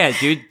 yeah,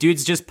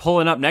 dude's just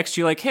pulling up next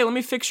to you, like, hey, let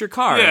me fix your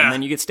car, Yeah. and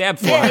then you get stabbed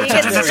for Yeah, it. he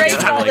gets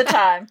raped all the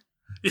time.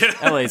 Yeah.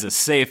 LA is a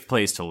safe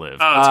place to live.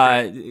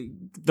 Oh, it's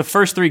The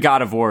first 3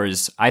 God of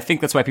Wars, I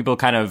think that's why people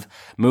kind of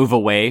move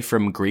away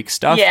from Greek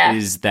stuff, Yeah.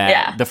 is that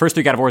Yeah. the first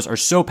 3 God of Wars are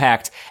so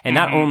packed, and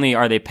not only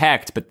are they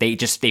packed, but they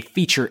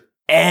feature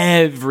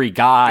every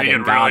god They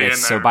and get really goddess.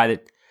 in So there.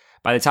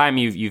 by the time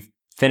you've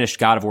finished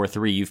God of War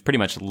 3, you've pretty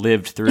much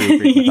lived through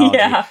Greek mythology.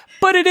 Yeah.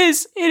 But it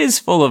is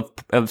full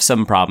of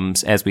some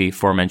problems, as we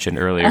forementioned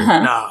earlier.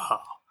 No.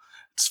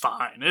 It's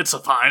fine. It's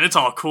fine. It's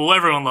all cool.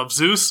 Everyone loves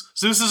Zeus.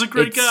 Zeus is a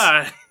great It's-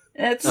 guy.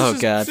 It's Oh,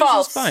 God.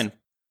 false. It's fine.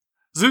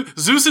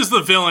 Zeus is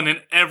the villain in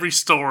every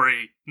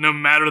story, no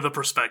matter the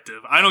perspective.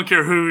 I don't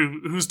care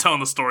who's telling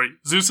the story.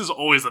 Zeus is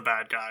always the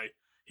bad guy.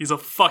 He's a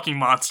fucking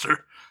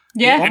monster.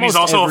 Yeah. And he's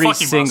also a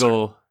fucking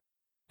single.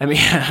 I mean,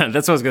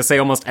 that's what I was gonna say.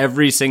 Almost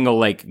every single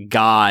like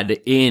god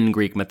in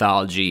Greek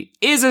mythology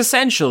is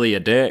essentially a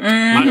dick.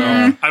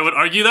 Mm-hmm. I would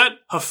argue that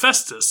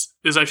Hephaestus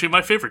is actually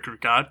my favorite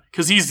Greek god,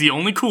 because he's the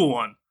only cool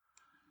one.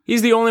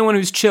 He's the only one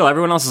who's chill.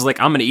 Everyone else is like,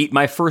 I'm gonna eat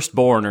my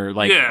firstborn, or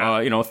like,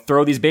 Yeah.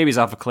 throw these babies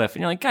off a cliff.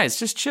 And you're like, guys,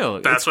 just chill.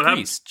 That's It's what happened.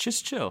 Greece.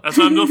 Just chill. That's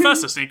what happened to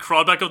Hephaestus, and he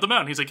crawled back up the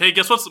mountain. He's like, hey,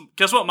 guess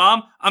what,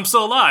 Mom? I'm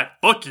still alive.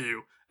 Fuck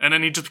you. And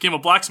then he just became a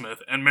blacksmith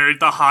and married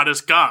the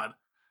hottest god.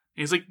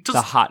 He's like, just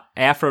The hot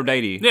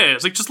Aphrodite. yeah,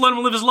 it's like just let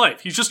him live his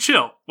life. He's just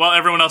chill while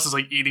everyone else is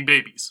like eating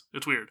babies.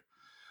 It's weird.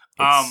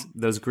 It's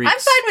those Greeks. I'm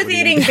fine with what do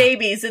you eating mean?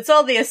 babies. It's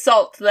all the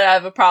assault that I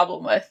have a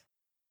problem with.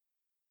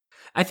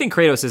 I think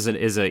Kratos is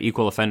an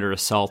equal offender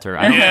assaulter.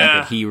 I don't Yeah.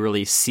 think that he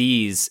really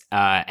sees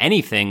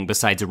anything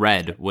besides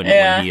red when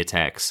he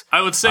attacks.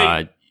 I would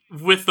say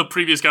with the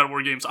previous God of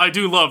War games, I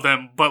do love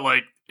them, but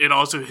like it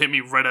also hit me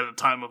right at a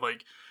time of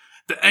like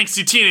the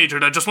angsty teenager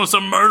that just wants to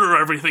murder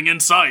everything in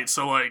sight.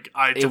 So like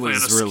I definitely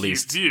had a was skewed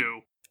released.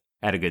 view.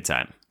 At a good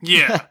time.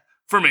 Yeah,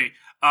 for me.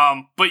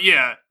 But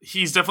yeah,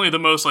 he's definitely the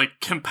most like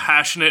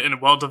compassionate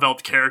and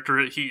well-developed character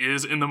he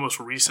is in the most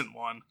recent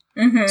one.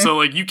 Mm-hmm. So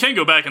like you can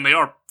go back and they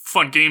are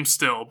fun games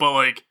still, but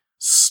like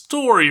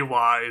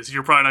story-wise,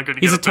 you're probably not going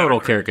to get He's a better total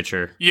one.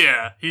 caricature.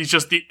 Yeah, he's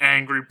just the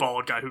angry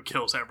bald guy who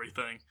kills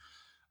everything.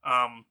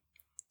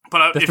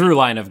 But The through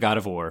line of God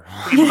of War.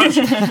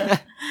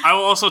 I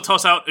will also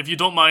toss out, if you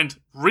don't mind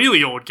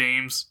really old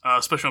games,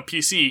 especially on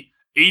PC,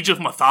 Age of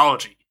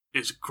Mythology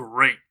is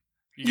great.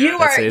 You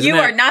That's it, isn't you it?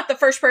 are not the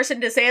first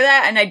person to say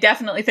that, and I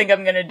definitely think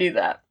I'm going to do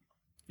that.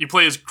 You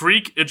play as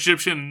Greek,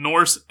 Egyptian,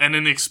 Norse, and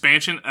in the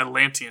expansion,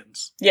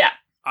 Atlanteans. Yeah.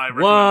 I recommend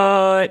it.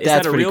 What? Is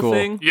That's that a pretty real cool.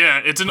 thing?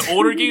 Yeah, it's an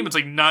older game. It's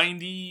like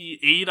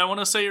 98, I want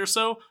to say, or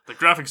so. The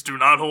graphics do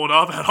not hold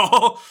up at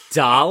all.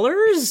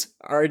 Dollars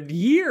or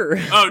year?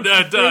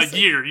 Oh,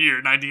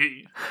 year,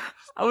 98.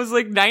 I was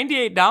like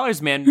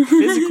 $98, man.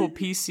 Physical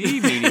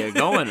PC media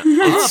going up.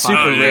 It's super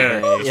rare.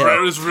 It's, Yeah. rare.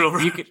 It was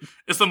real. You could-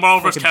 It's the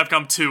Marvel vs.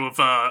 Capcom 2 of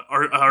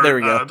There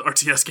we go.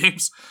 RTS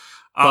games.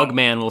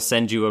 Bugman will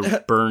send you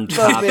a burned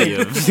copy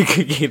of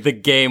the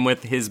game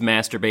with his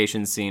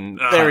masturbation scene.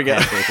 There we go.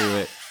 halfway through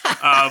it.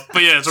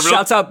 But yeah, it's a real.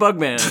 Shouts out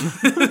Bugman.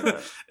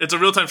 It's a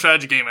real-time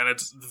strategy game, and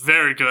it's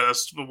very good.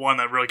 That's the one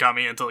that really got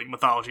me into like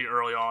mythology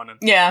early on. And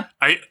Yeah.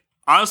 I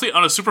honestly,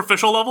 on a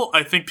superficial level,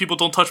 I think people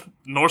don't touch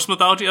Norse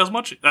mythology as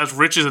much, as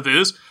rich as it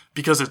is,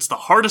 because it's the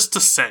hardest to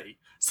say.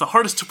 It's the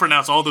hardest to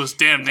pronounce all those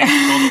damn names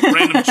with all the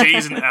random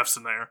J's and F's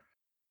in there.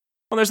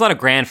 Well, there's a lot of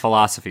grand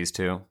philosophies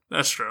too.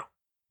 That's true.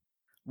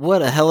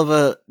 What a hell of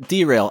a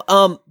derail.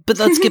 But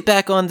let's get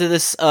back onto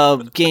this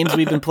games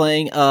we've been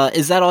playing.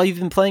 Is that all you've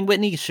been playing,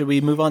 Whitney? Should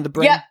we move on to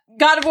Bryn? Yep.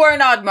 God of War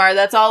and Oddmar.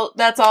 That's all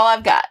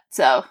I've got.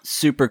 So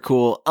Super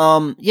cool.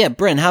 Yeah,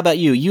 Bryn, how about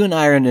you? You and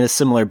I are in a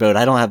similar boat.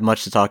 I don't have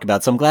much to talk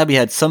about, so I'm glad we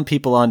had some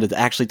people on to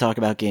actually talk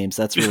about games.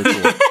 That's really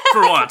cool.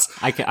 For once.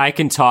 I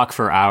can talk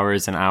for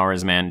hours and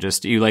hours, man.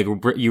 Just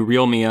you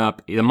reel me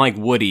up. I'm like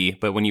Woody,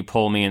 but when you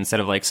pull me, instead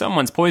of like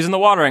someone's poisoned the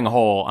watering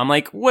hole, I'm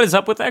like, what is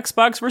up with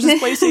Xbox versus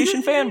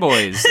PlayStation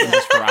fanboys? And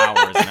just for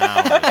hours and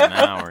hours and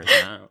hours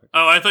and hours.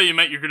 Oh, I thought you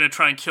meant you're going to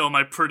try and kill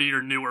my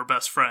prettier, newer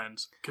best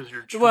friends because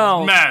you're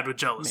Well, mad with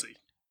jealousy.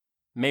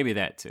 Maybe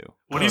that too.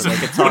 Woody's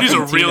Like a a Talking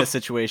real Tina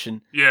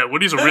situation. yeah.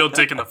 Woody's a real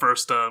dick in the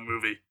first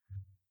movie.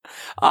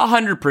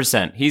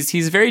 100%.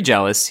 He's very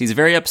jealous. He's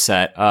very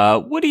upset.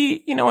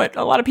 Woody, you know what?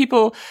 A lot of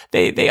people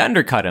they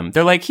undercut him.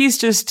 They're like, he's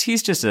just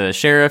a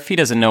sheriff. He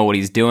doesn't know what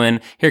he's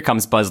doing. Here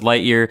comes Buzz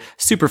Lightyear,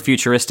 super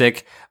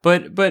futuristic.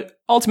 But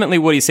ultimately,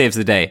 Woody saves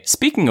the day.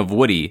 Speaking of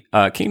Woody,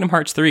 Kingdom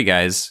Hearts 3,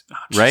 guys,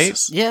 right?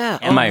 Jesus. Yeah.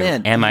 Am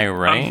man. I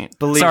right?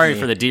 Believe Sorry me,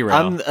 for the derail.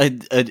 I'm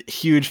a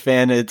huge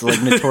fan. It's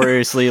like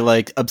notoriously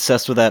like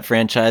obsessed with that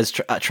franchise.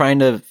 Trying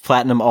to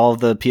platinum all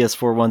the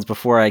PS4 ones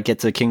before I get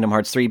to Kingdom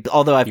Hearts 3.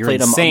 Although I've You're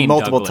played insane, them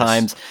multiple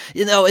Douglas. times,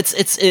 you know, it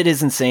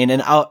is insane.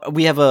 And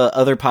we have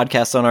other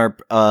podcasts on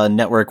our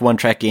network, One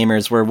Track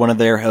Gamers, where one of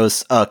their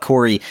hosts,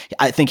 Corey,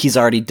 I think he's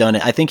already done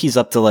it. I think he's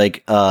up to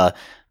like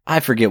I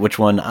forget which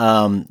one.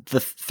 The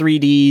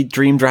 3D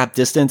Dream Drop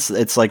Distance.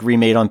 It's like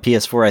remade on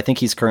PS4. I think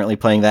he's currently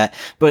playing that.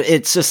 But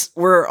it's just,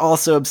 we're all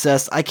so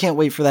obsessed. I can't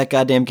wait for that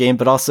goddamn game.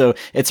 But also,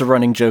 it's a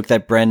running joke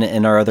that Bren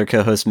and our other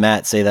co-host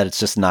Matt say that it's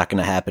just not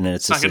going to happen, and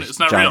it's just It's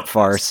a not giant real.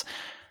 farce.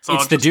 So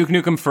It's the Duke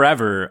Nukem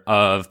Forever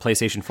of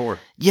PlayStation 4.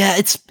 Yeah,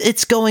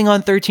 it's going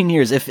on 13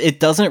 years. If it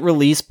doesn't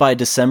release by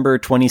December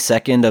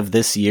 22nd of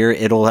this year,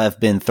 it'll have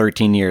been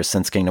 13 years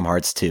since Kingdom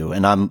Hearts 2.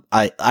 And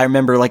I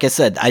remember, like I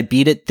said, I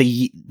beat it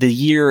the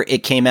year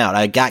it came out.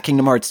 I got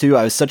Kingdom Hearts 2.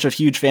 I was such a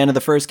huge fan of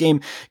the first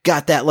game.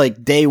 Got that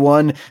like day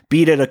one,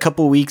 beat it a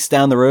couple weeks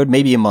down the road,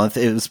 maybe a month.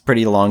 It was a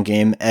pretty long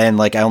game. And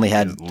like I only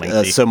had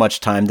lengthy. so much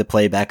time to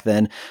play back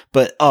then.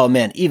 But oh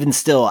man, even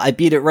still, I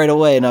beat it right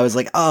away. And I was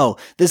like, oh,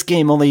 this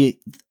game only...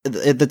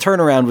 The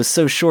turnaround was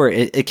so short.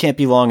 It can't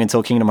be long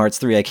until Kingdom Hearts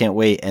 3. I can't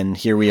wait. And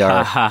here we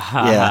are.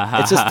 Yeah,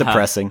 it's just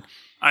depressing.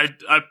 I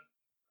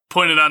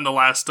pointed out in the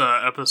last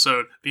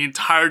episode, the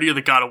entirety of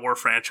the God of War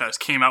franchise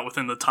came out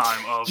within the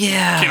time of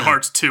Kingdom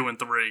Hearts 2 and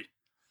 3.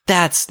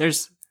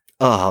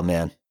 Oh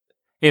man.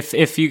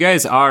 If you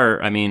guys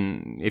are, I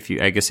mean,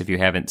 I guess if you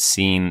haven't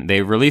seen,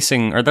 they're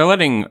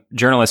letting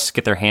journalists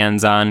get their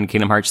hands on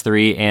Kingdom Hearts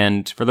 3.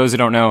 And for those who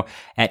don't know,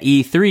 at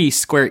E3,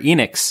 Square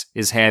Enix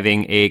is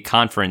having a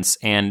conference.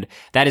 And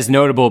that is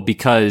notable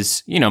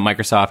because, you know,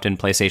 Microsoft and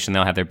PlayStation,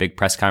 they'll have their big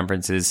press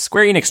conferences.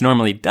 Square Enix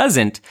normally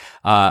doesn't,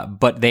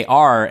 but they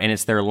are, and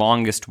it's their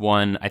longest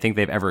one I think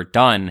they've ever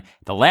done.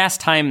 The last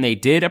time they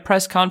did a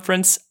press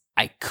conference,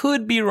 I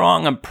could be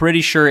wrong. I'm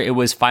pretty sure it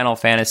was Final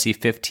Fantasy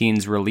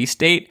 15's release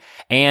date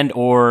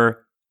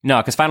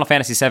because Final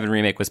Fantasy 7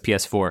 Remake was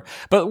PS4.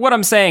 But what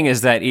I'm saying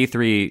is that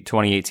E3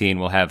 2018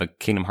 will have a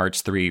Kingdom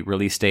Hearts 3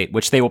 release date,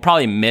 which they will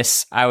probably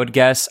miss, I would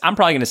guess. I'm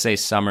probably going to say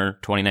summer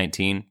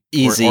 2019.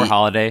 Easy. Or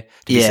holiday. To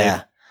be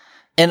safe.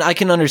 And I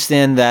can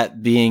understand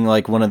that being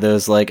like one of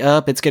those like,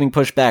 it's getting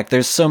pushed back.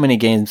 There's so many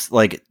games,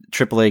 like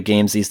AAA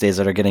games these days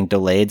that are getting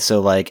delayed. So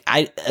like,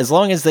 as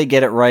long as they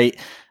get it right,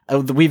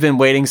 we've been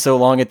waiting so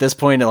long at this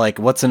point. Like,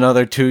 what's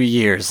another 2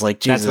 years? Like,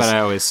 Jesus. That's what I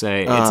always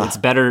say. It's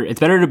better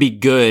to be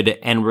good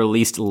and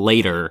released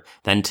later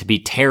than to be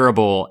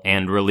terrible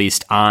and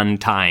released on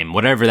time.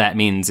 Whatever that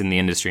means in the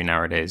industry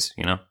nowadays,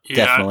 you know?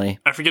 Yeah, Definitely.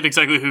 I forget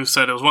exactly who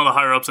said it. It was one of the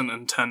higher ups in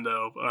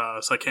Nintendo,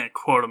 so I can't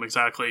quote him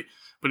exactly.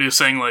 But he was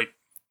saying like,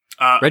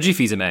 Reggie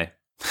Fils-Aimé.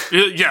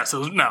 yes, it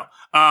was no.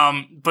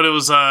 But it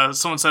was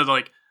someone said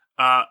like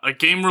a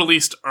game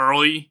released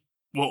early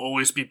will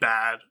always be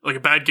bad. Like a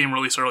bad game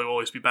released early will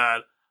always be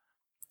bad.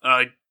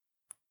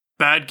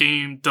 Bad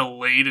game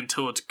delayed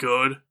until it's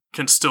good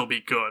can still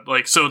be good.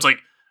 Like, so it's like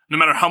no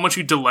matter how much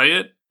you delay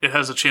it, it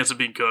has a chance of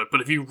being good.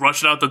 But if you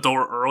rush it out the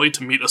door early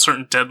to meet a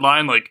certain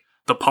deadline, like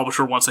the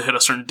publisher wants to hit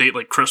a certain date,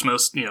 like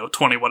Christmas,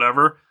 20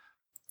 whatever,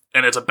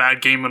 and it's a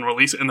bad game in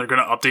release, and they're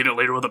going to update it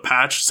later with a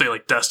patch, say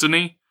like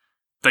Destiny,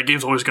 that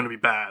game's always going to be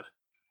bad.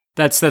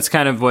 That's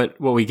kind of what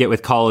we get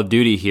with Call of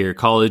Duty here.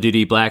 Call of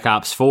Duty Black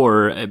Ops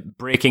 4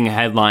 breaking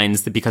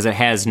headlines because it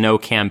has no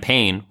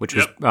campaign, which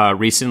was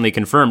recently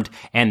confirmed.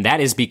 And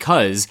that is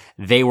because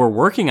they were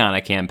working on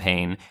a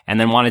campaign and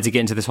then wanted to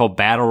get into this whole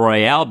battle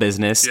royale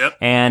business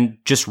and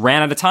just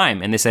ran out of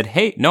time. And they said,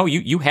 hey, no,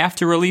 you have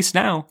to release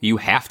now. You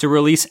have to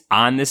release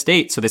on this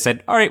date. So they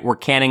said, all right, we're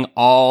canning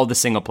all the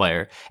single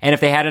player. And if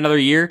they had another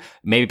year,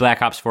 maybe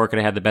Black Ops 4 could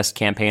have had the best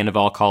campaign of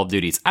all Call of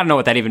Duties. I don't know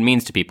what that even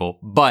means to people,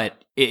 but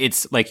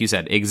it's like you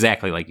said,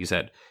 exactly like you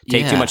said.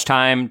 Take too much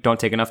time, don't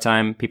take enough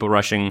time, people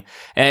rushing.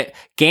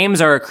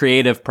 Games are a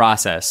creative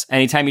process.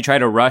 Anytime you try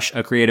to rush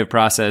a creative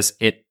process,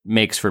 it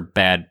makes for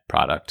bad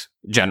product,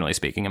 generally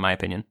speaking, in my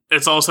opinion.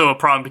 It's also a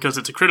problem because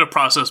it's a creative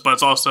process, but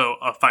it's also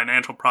a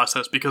financial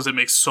process because it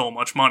makes so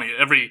much money.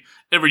 Every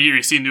year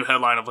you see a new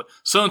headline of like,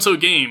 so-and-so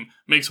game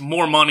makes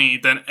more money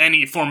than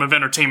any form of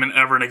entertainment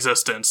ever in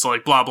existence,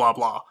 like blah, blah,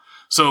 blah.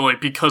 So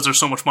like because there's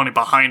so much money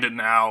behind it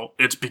now,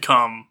 it's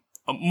become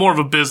more of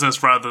a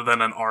business rather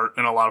than an art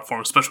in a lot of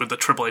forms, especially with the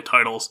AAA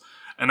titles.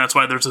 And that's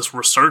why there's this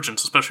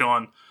resurgence, especially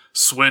on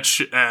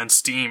Switch and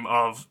Steam,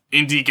 of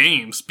indie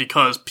games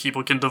because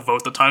people can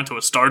devote the time to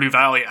it. Stardew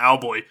Valley,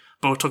 Owlboy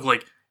both took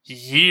like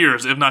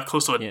years, if not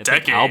close to a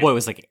decade. Owlboy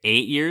was like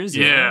 8 years?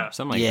 Yeah.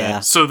 Something like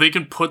that. So they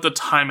can put the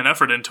time and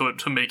effort into it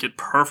to make it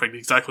perfect,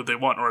 exactly what they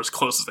want, or as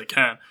close as they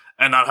can,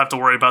 and not have to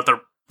worry about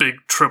their big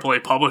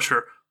AAA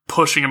publisher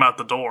pushing them out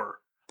the door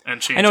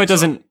and changing. I know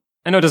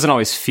it doesn't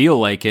always feel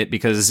like it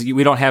because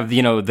we don't have, the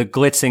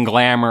glitz and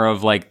glamour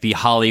of like the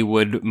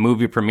Hollywood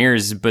movie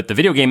premieres, but the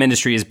video game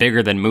industry is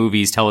bigger than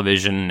movies,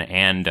 television,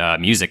 and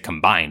music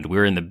combined.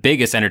 We're in the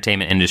biggest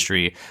entertainment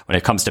industry when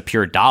it comes to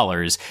pure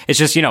dollars. It's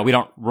just, we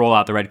don't roll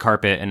out the red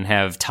carpet and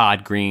have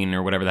Todd Green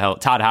or whatever the hell,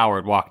 Todd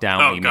Howard walk down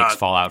when he makes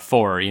Fallout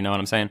 4. You know what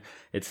I'm saying?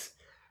 It's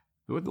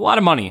a lot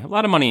of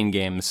money in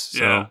games.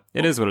 So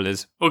it is what it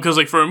is. Well, because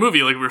like for a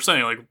movie, like we were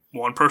saying, like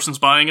one person's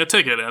buying a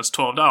ticket and it's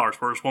 $12,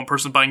 whereas one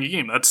person's buying a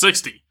game, that's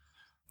 $60.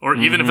 Or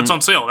even if it's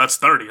on sale, that's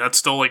 $30. That's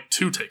still like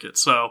 2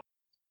 tickets. So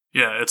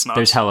yeah, it's not.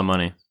 There's hella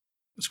money.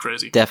 It's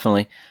crazy.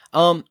 Definitely.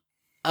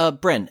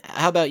 Bren,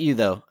 how about you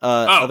though?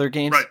 Other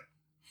games?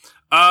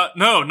 Right.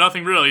 No,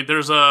 nothing really.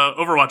 There's a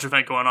Overwatch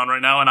event going on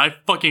right now, and I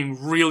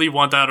fucking really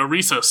want that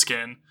Orisa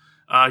skin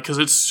because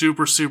it's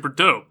super, super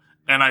dope.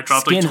 And I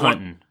dropped skin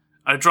hunting.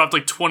 I dropped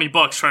like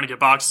 $20 trying to get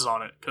boxes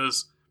on it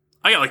because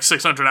I got like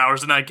 600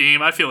 hours in that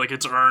game. I feel like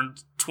it's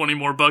earned 20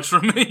 more bucks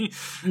from me.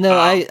 No,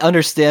 I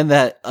understand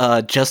that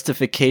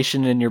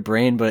justification in your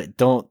brain, but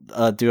don't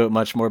do it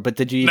much more. But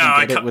did you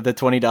even get it with the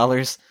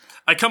 $20?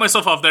 I cut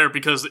myself off there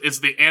because it's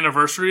the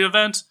anniversary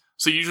event.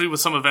 So usually with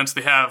some events,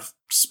 they have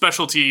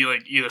specialty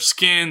like either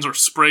skins or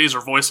sprays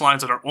or voice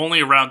lines that are only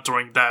around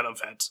during that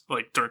event,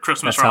 like during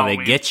Christmas or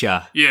Halloween. That's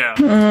how they get ya.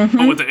 Yeah.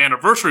 But with the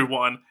anniversary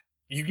one,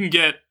 you can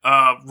get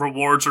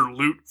rewards or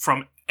loot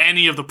from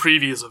any of the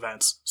previous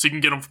events. So you can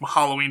get them from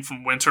Halloween,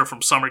 from winter,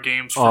 from summer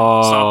games.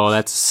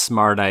 That's a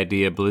smart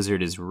idea.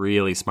 Blizzard is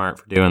really smart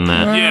for doing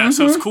that. Yeah,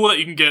 so it's cool that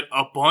you can get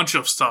a bunch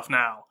of stuff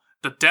now.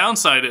 The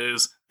downside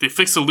is they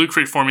fixed the loot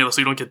crate formula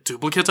so you don't get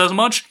duplicates as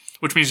much,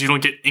 which means you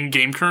don't get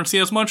in-game currency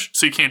as much,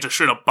 so you can't just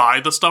straight up buy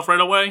the stuff right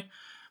away.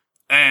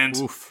 And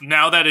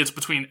now that it's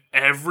between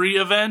every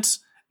event,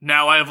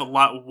 now I have a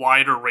lot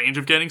wider range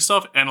of getting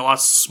stuff and a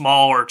lot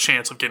smaller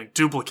chance of getting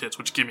duplicates,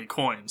 which give me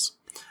coins.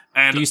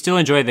 And do you still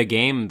enjoy the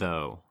game,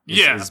 though?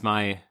 As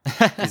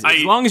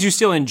I, long as you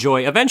still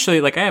enjoy,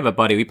 eventually, like I have a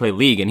buddy, we play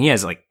League, and he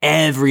has like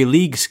every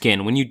League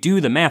skin. When you do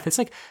the math, it's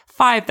like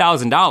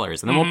 $5,000.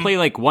 And then we'll play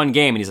like one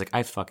game, and he's like,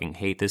 I fucking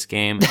hate this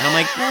game. And I'm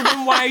like, well,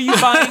 then why are you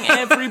buying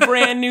every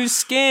brand new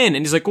skin?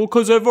 And he's like, well,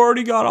 because I've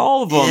already got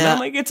all of them. And I'm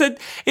like,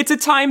 it's a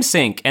time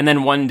sink. And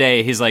then one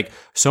day he's like,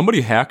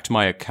 somebody hacked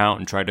my account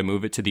and tried to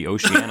move it to the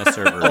Oceania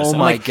servers. Oh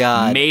my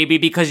God. Maybe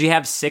because you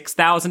have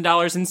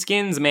 $6,000 in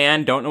skins,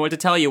 man. Don't know what to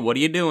tell you. What are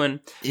you doing?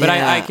 But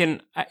I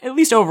can, at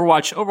least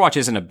Overwatch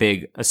isn't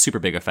a super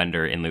big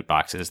offender in loot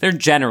boxes. They're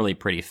generally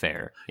pretty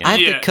fair. You know? I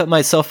have to cut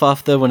myself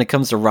off though when it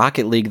comes to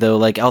Rocket League though.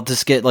 Like I'll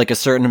just get like a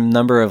certain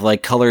number of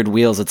like colored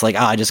wheels. It's like,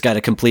 I just got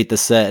to complete the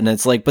set. And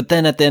it's like, but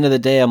then at the end of the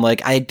day, I'm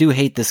like, I do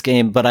hate this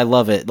game, but I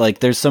love it. Like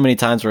there's so many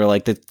times where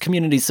like the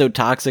community's so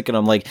toxic and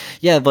I'm like,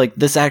 yeah, like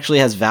this actually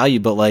has value,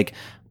 but like,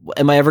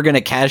 am I ever going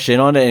to cash in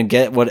on it and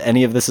get what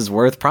any of this is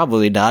worth?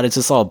 Probably not. It's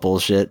just all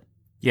bullshit.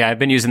 Yeah, I've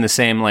been using the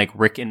same like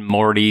Rick and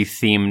Morty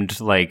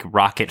themed like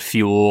rocket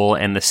fuel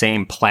and the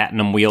same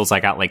platinum wheels I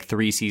got like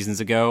 3 seasons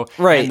ago.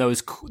 Right. And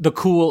the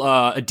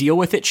cool deal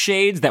with it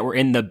shades that were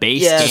in the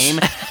base game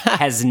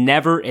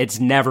it's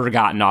never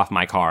gotten off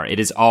my car. It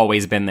has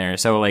always been there.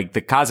 So like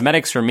the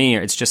cosmetics for me,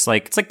 it's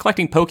like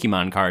collecting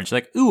Pokemon cards. You're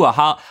like, ooh, a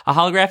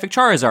holographic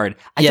Charizard.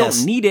 I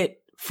don't need it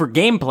for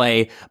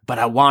gameplay, but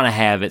I want to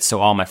have it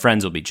so all my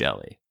friends will be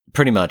jelly.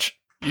 Pretty much.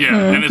 Yeah,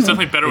 and it's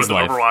definitely better with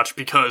Overwatch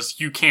because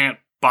you can't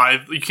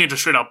just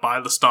straight up buy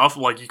the stuff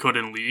like you could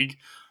in League.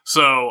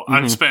 So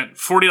I've spent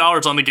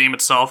 $40 on the game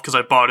itself because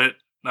I bought it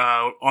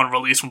on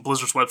release from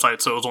Blizzard's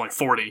website, so it was only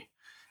 40.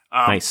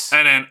 Nice.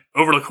 And then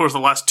over the course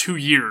of the last 2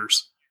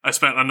 years, I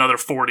spent another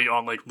 40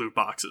 on like loot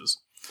boxes.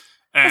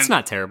 And That's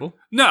not terrible.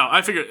 No,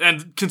 I figured,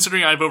 and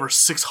considering I have over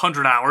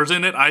 600 hours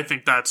in it, I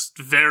think that's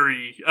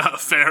very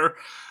fair.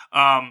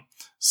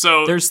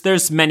 So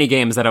there's many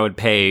games that I would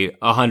pay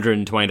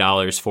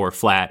 $120 for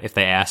flat if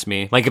they asked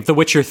me. Like if The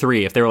Witcher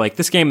 3, if they were like,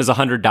 this game is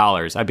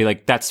 $100, I'd be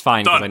like, that's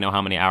fine because I know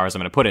how many hours I'm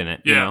going to put in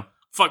it. Yeah. You know?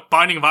 Fuck,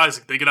 Binding of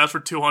Isaac. They could ask for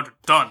 200.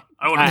 Done.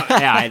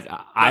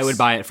 I would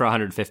buy it for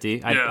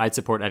 150. I'd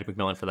support Ed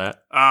McMillan for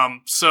that.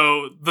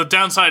 So the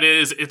downside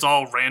is it's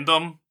all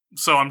random.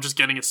 So I'm just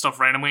getting it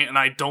stuff randomly, and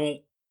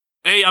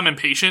I'm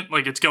impatient.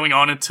 Like it's going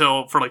on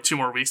until for like 2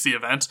 more weeks the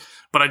event,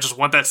 but I just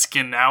want that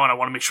skin now, and I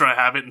want to make sure I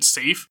have it and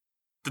safe.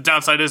 The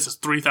downside is it's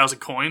 3,000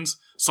 coins.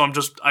 So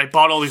I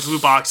bought all these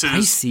loot boxes.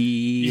 I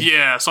see.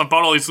 Yeah, so I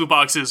bought all these loot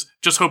boxes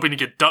just hoping to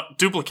get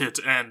duplicates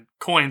and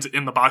coins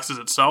in the boxes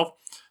itself.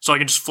 So I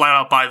can just flat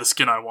out buy the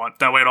skin I want.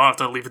 That way I don't have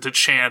to leave it to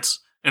chance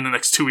in the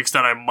next 2 weeks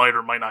that I might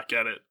or might not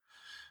get it.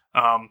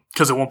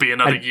 Because it won't be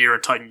another year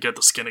until I can get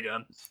the skin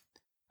again.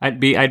 I'd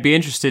be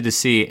interested to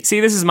see. See,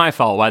 this is my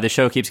fault why the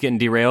show keeps getting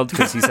derailed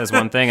because he says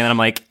one thing and then I'm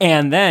like,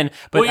 and then.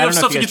 But I don't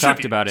know if you guys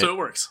talked about it. So it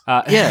works.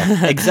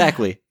 Yeah,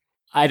 exactly.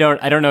 I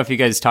don't know if you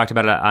guys talked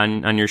about it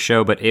on your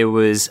show, but it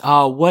was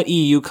what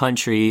EU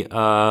country?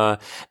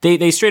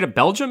 They straight up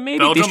Belgium maybe?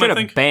 Belgium, they straight I up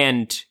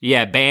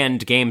think?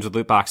 banned games with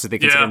loot boxes. They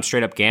consider them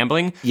straight up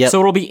gambling. Yep. So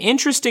it'll be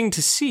interesting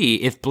to see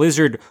if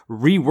Blizzard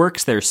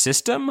reworks their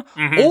system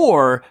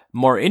or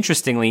more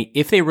interestingly,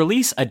 if they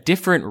release a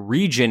different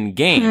region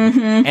game.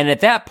 And at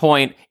that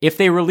point, if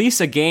they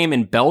release a game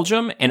in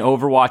Belgium and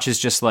Overwatch is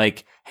just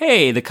like,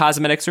 hey, the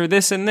cosmetics are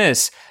this and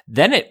this,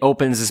 then it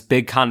opens this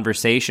big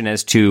conversation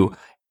as to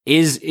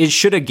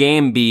should a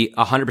game be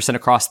 100%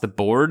 across the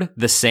board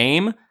the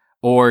same,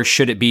 or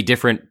should it be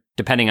different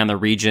depending on the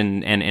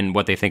region and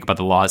what they think about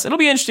the laws? It'll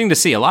be interesting to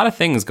see. A lot of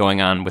things going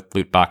on with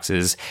loot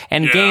boxes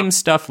and game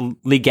stuff,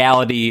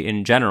 legality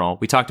in general.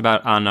 We talked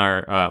about on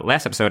our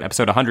last episode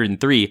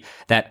 103,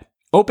 that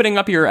opening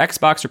up your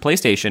Xbox or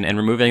PlayStation and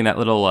removing that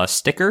little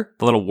sticker,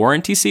 the little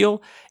warranty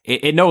seal,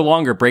 it no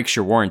longer breaks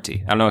your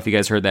warranty. I don't know if you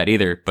guys heard that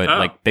either, but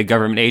like big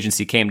government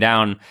agency came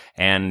down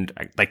and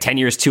like 10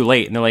 years too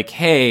late, and they're like,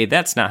 hey,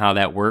 that's not how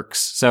that works.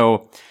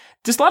 So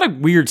just a lot of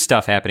weird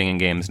stuff happening in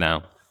games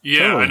now.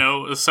 Yeah, totally. I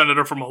know a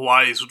senator from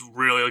Hawaii is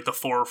really like the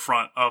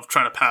forefront of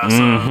trying to pass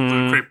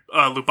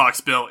a loot box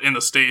bill in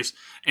the States.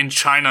 In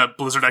China,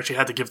 Blizzard actually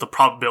had to give the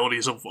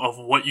probabilities of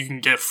what you can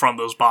get from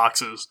those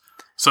boxes.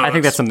 So I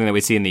think that's something that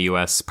we see in the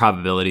U.S.,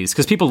 probabilities,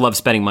 because people love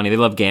spending money. They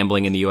love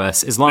gambling in the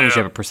U.S. As long as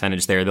you have a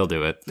percentage there, they'll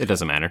do it. It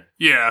doesn't matter.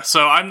 Yeah,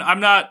 so I'm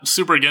not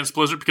super against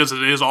Blizzard because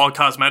it is all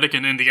cosmetic,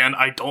 and in the end,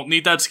 I don't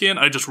need that skin.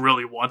 I just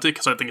really want it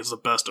because I think it's the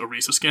best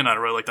Orisa skin. I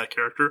really like that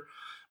character.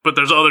 But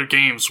there's other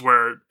games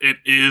where it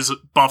is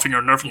buffing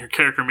or nerfing your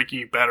character, making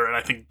you better, and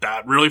I think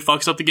that really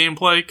fucks up the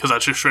gameplay because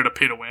that's just straight up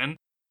pay to win.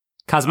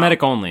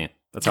 Cosmetic only.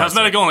 That's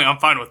cosmetic only. I'm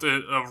fine with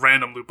it. A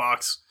random loot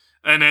box.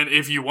 And then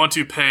if you want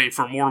to pay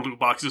for more loot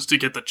boxes to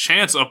get the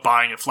chance of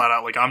buying it flat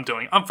out like I'm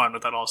doing, I'm fine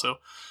with that also.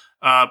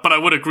 But I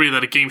would agree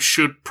that a game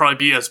should probably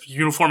be as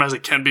uniform as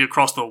it can be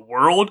across the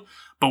world,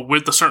 but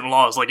with the certain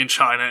laws like in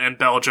China and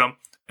Belgium,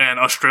 and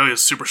Australia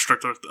is super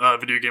strict with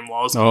video game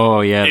laws.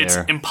 Oh, yeah. It's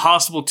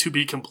impossible to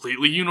be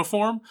completely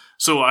uniform.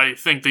 So I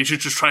think they should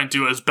just try and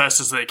do as best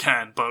as they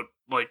can. But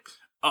like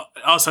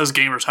us as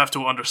gamers have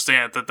to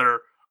understand that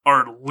there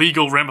are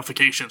legal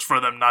ramifications for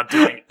them not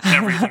doing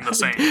everything the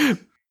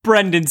same.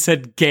 Brendan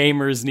said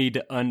gamers need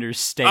to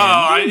understand.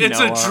 It's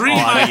a dream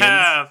I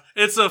have.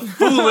 It's a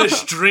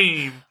foolish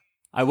dream.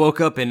 I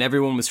woke up and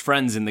everyone was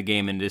friends in the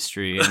game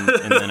industry, and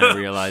then I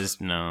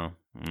realized, no,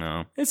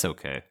 it's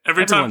okay.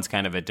 Everyone's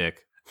kind of a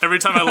dick. Every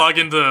time I log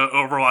into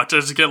Overwatch, I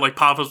just get like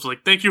pop-ups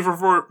like, thank you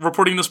for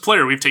reporting this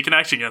player. We've taken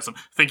action against them.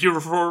 Thank you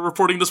for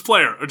reporting this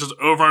player. Or just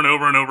over and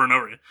over and over and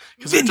over again.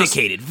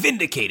 Vindicated.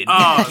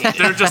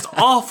 They're just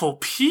awful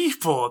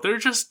people. They're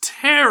just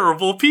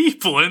terrible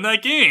people in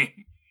that game.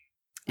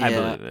 I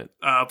believe it.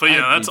 But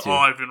yeah, that's all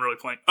I've been really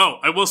playing. Oh,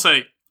 I will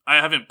say, I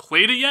haven't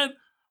played it yet,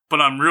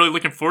 but I'm really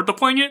looking forward to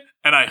playing it,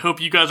 and I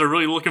hope you guys are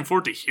really looking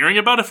forward to hearing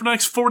about it for the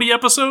next 40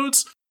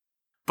 episodes.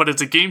 But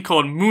it's a game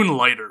called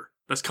Moonlighter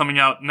that's coming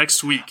out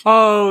next week.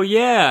 Oh,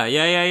 yeah.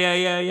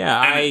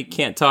 I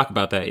can't talk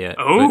about that yet.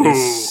 Oh.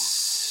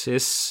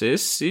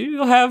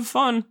 You'll have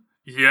fun.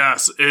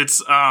 Yes, it's,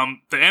 the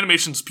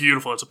animation's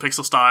beautiful. It's a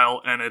pixel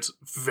style, and it's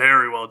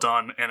very well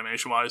done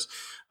animation-wise.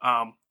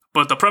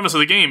 But the premise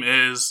of the game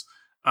is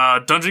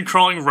dungeon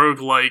crawling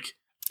roguelike.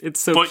 It's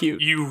so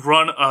cute. You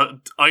run a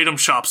item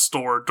shop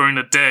store during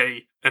the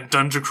day and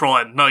dungeon crawl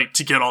at night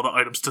to get all the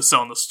items to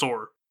sell in the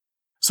store.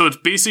 So it's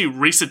basically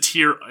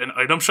Raceteer and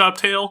Item Shop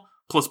Tale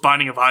plus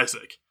Binding of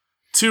Isaac.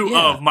 Two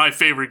of my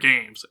favorite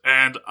games.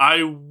 And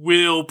I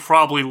will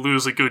probably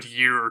lose a good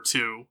year or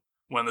two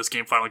when this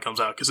game finally comes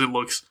out because it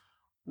looks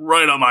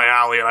right up my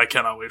alley and I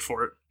cannot wait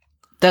for it.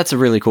 That's a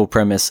really cool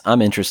premise.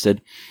 I'm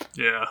interested.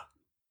 Yeah.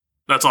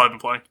 That's all I've been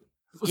playing.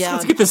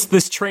 Let's get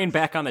this train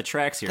back on the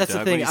tracks here. That's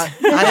Doug. the thing.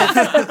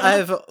 I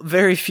have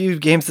very few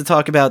games to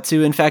talk about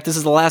too. In fact, this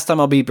is the last time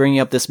I'll be bringing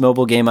up this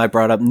mobile game I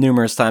brought up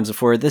numerous times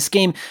before. This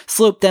game,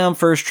 Sloped Down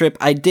First Trip,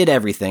 I did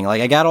everything.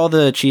 Like, I got all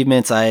the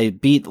achievements. I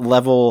beat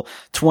level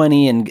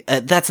 20, and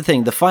that's the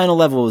thing. The final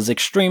level was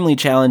extremely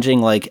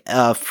challenging. Like,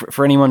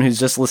 for anyone who's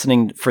just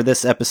listening for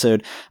this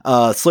episode,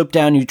 Sloped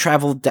Down, you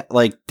travel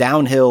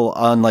downhill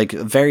on like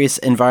various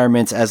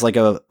environments as like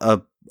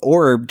a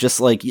orb,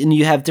 just like, and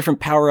you have different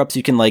power-ups.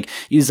 You can like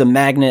use a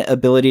magnet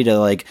ability to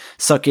like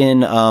suck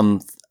in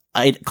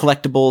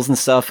collectibles and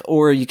stuff,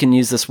 or you can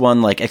use this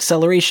one like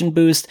acceleration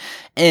boost,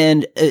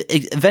 and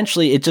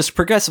eventually it just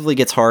progressively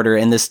gets harder,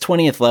 and this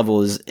 20th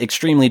level is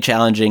extremely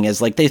challenging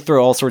as like they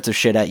throw all sorts of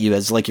shit at you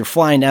as like you're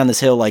flying down this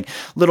hill, like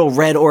little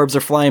red orbs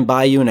are flying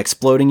by you and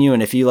exploding you,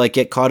 and if you like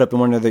get caught up in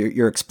one of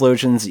your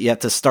explosions, you have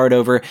to start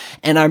over.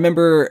 And I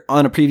remember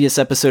on a previous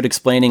episode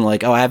explaining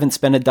like, oh, I haven't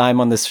spent a dime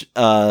on this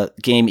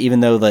game, even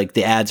though like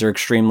the ads are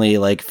extremely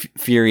like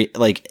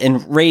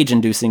rage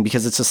inducing,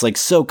 because it's just like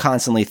so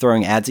constantly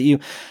throwing ads at you.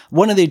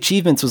 One of the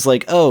achievements was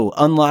like, oh,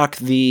 unlock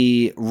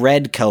the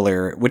red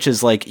color, which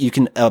is like you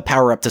can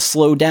power up to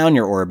slow down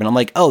your orb. And I'm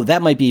like, oh,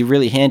 that might be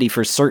really handy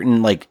for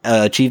certain like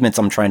achievements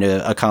I'm trying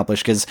to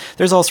accomplish, because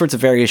there's all sorts of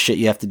various shit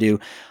you have to do.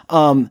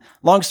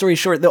 Long story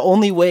short, the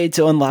only way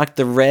to unlock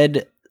the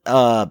red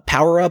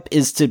power up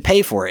is to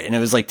pay for it, and it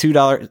was like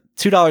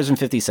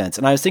 $2.50.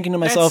 And I was thinking to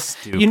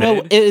myself, you know,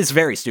 it is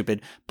very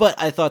stupid, but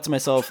I thought to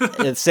myself,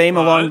 same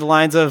along the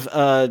lines of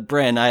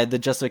Bren, I had the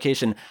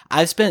justification.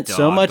 I've spent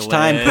so much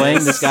time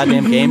playing this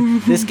goddamn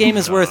game. This game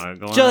is worth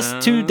just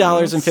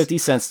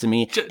 $2.50 to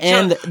me.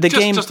 And the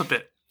game, just a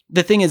bit.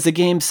 The thing is, the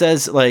game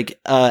says like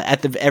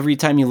every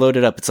time you load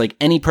it up, it's like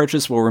any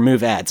purchase will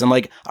remove ads. I'm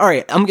like, all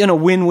right, I'm gonna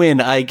win-win.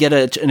 I get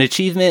an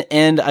achievement,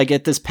 and I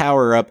get this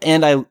power up,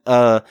 and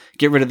I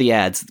get rid of the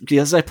ads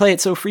because I play it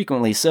so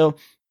frequently. So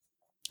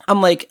I'm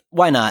like,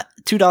 why not?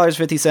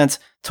 $2.50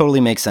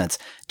 totally makes sense.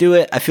 Do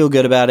it. I feel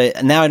good about it.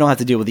 And now I don't have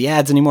to deal with the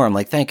ads anymore. I'm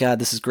like, thank God,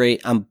 this is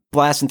great. I'm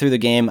blasting through the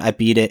game. I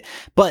beat it.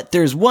 But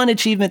there's one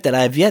achievement that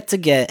I've yet to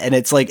get. And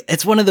it's like,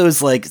 it's one of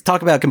those, like,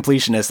 talk about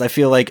completionist. I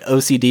feel like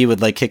OCD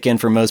would like kick in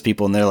for most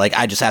people, and they're like,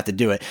 I just have to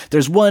do it.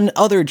 There's one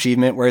other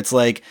achievement where it's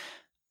like,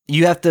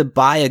 you have to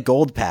buy a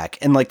gold pack,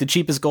 and like the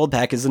cheapest gold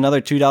pack is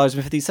another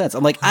 $2.50.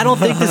 I'm like, I don't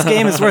think this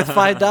game is worth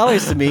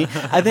 $5 to me.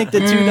 I think the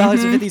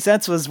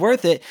 $2.50 was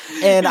worth it,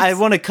 and I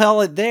want to call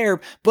it there.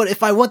 But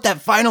if I want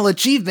that final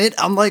achievement,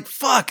 I'm like,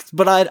 fuck.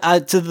 But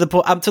I'm to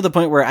the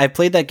point where I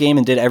played that game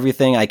and did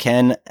everything I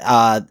can.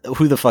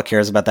 Who the fuck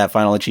cares about that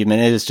final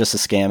achievement? It is just a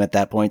scam at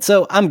that point.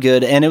 So I'm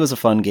good, and it was a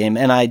fun game,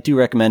 and I do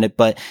recommend it.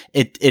 But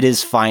it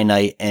is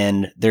finite,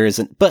 and there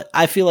isn't. But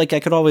I feel like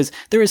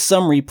there is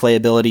some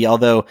replayability,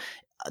 although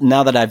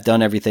now that I've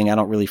done everything, I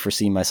don't really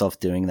foresee myself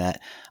doing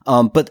that.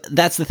 But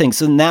that's the thing.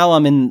 So now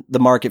I'm in the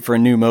market for a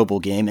new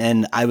mobile game,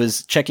 and I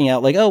was checking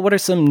out like, oh, what are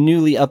some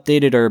newly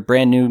updated or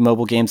brand new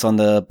mobile games on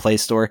the Play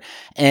Store?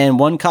 And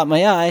one caught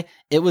my eye.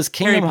 It was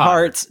Kingdom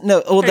Hearts.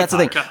 No, oh, that's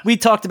the thing. We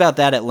talked about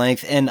that at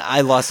length, and I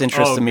lost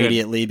interest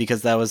immediately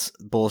because that was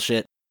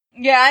bullshit.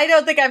 Yeah, I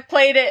don't think I've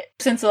played it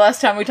since the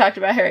last time we talked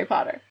about Harry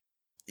Potter.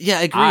 Yeah,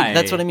 I agree.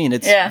 That's what I mean.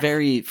 It's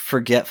very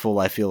forgetful,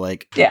 I feel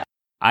like. Yeah.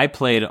 I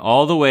played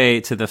all the way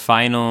to the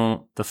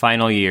final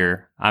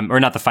year, or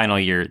not the final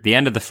year, the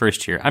end of the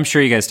first year. I'm sure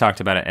you guys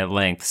talked about it at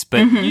lengths,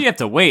 but you have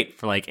to wait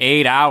for like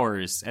 8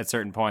 hours at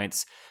certain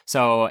points.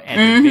 So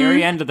at the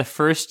very end of the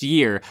first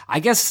year, I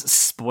guess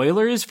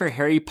spoilers for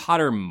Harry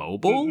Potter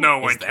Mobile? No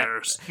one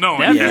cares. No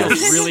one cares. That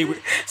feels really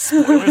weird.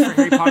 Spoilers for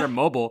Harry Potter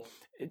Mobile.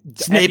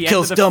 Snape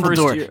kills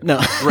Dumbledore. Year, no,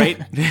 right?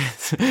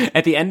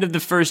 At the end of the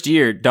first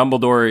year,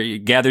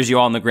 Dumbledore gathers you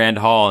all in the Grand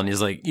Hall, and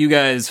he's like, "You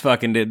guys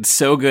fucking did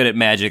so good at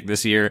magic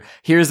this year.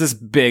 Here's this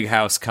big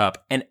house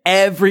cup." And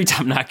every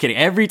time, not kidding,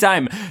 every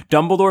time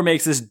Dumbledore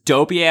makes this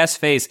dopey ass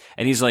face,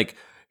 and he's like,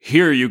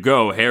 "Here you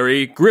go,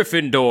 Harry,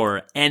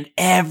 Gryffindor." And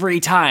every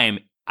time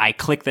I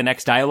click the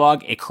next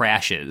dialogue, it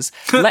crashes.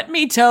 Let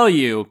me tell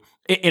you.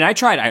 And I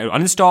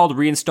uninstalled,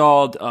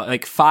 reinstalled,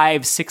 like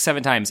 5, 6,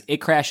 7 times. It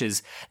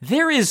crashes.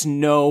 There is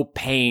no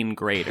pain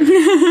greater.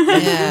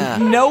 Yeah.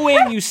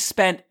 Knowing you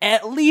spent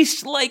at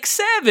least like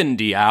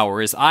 70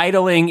 hours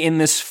idling in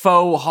this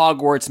faux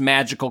Hogwarts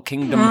magical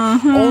kingdom,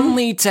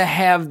 only to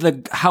have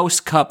the house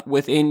cup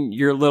within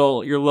your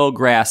little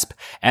grasp,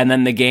 and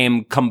then the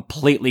game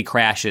completely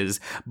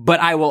crashes. But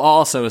I will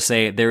also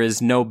say there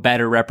is no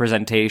better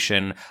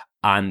representation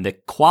on the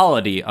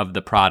quality of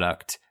the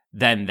product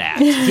than that.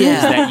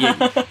 Yeah.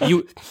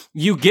 That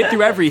you get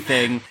through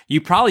everything. You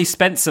probably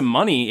spent some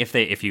money if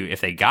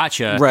they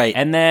gotcha. Right.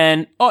 And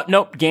then, oh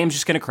nope, game's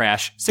just gonna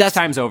crash 6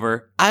 times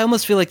over. I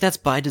almost feel like that's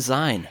by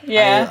design.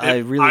 Yeah. I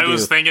really do. I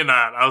was thinking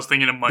that. I was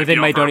thinking it might be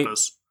on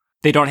purpose.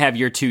 They don't have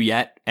year 2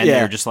 yet, and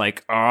they're just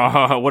like,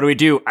 oh, what do we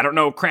do? I don't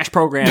know. Crash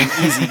program,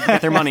 easy,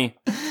 get their money.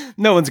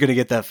 No one's gonna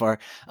get that far.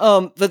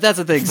 But that's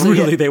the thing. So,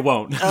 Really, yeah, they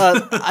won't.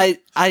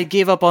 I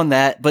gave up on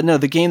that, but no,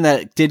 the game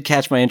that did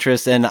catch my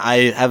interest, and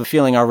I have a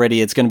feeling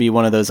already it's going to be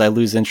one of those I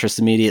lose interest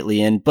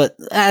immediately in. But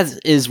as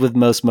is with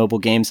most mobile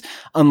games,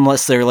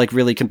 unless they're like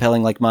really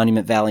compelling, like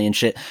Monument Valley and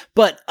shit.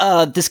 But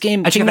this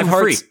game, I checked Kingdom that for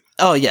Hearts. free.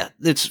 Oh yeah,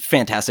 it's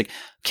fantastic.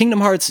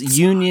 Kingdom Hearts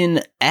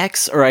Union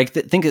X, or I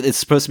think it's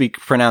supposed to be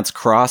pronounced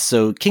Cross.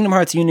 So Kingdom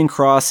Hearts Union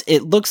Cross.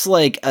 It looks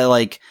like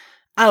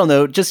I don't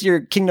know, just your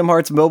Kingdom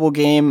Hearts mobile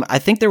game. I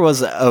think there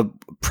was a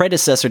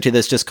predecessor to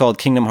this just called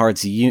Kingdom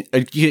Hearts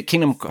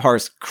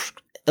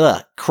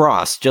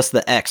Cross, just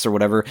the X or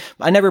whatever.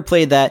 I never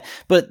played that,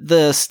 but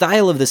the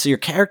style of this, your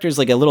character is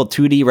like a little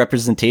 2D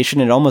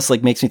representation. It almost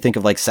like makes me think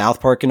of like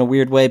South Park in a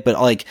weird way,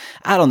 but like,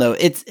 I don't know.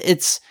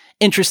 It's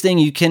interesting.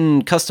 You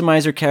can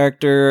customize your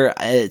character.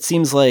 It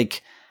seems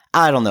like,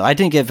 I don't know. I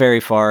didn't get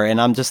very far,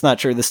 and I'm just not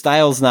sure. The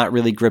style's not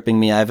really gripping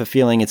me. I have a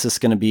feeling it's just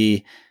going to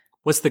be...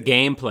 What's the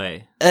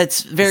gameplay?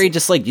 It's very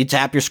just like you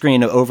tap your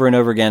screen over and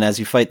over again as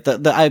you fight.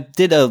 I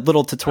did a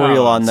little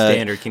tutorial on the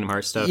standard Kingdom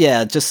Hearts stuff.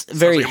 Yeah, just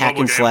very like a hack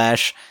mobile and game.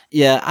 slash.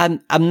 Yeah,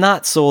 I'm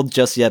not sold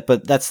just yet,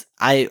 but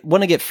I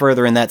want to get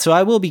further in that. So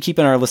I will be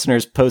keeping our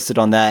listeners posted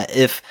on that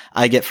if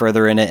I get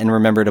further in it and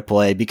remember to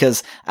play,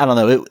 because I don't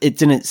know, it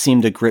didn't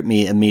seem to grip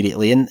me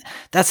immediately. And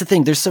that's the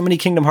thing. There's so many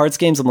Kingdom Hearts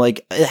games. I'm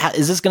like,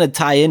 is this going to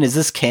tie in? Is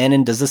this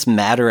canon? Does this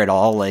matter at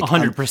all? Like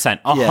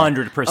 100%. yeah.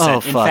 100%.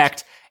 Oh,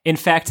 fuck. In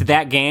fact,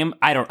 that game,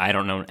 I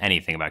don't know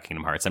anything about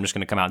Kingdom Hearts. I'm just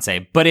going to come out and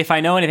say, but if I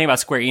know anything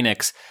about Square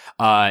Enix,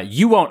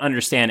 you won't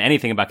understand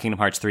anything about Kingdom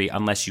Hearts 3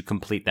 unless you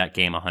complete that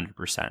game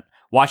 100%.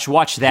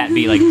 Watch that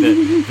be like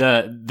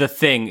the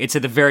thing. It's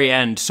at the very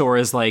end.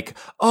 Sora's like,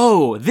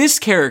 oh, this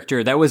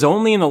character that was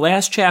only in the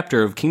last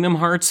chapter of Kingdom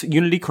Hearts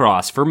Unity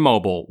Cross for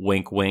mobile.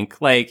 Wink,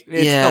 wink. Like,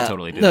 they'll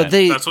totally do that.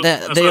 That's what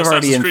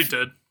Assassin's Creed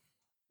did.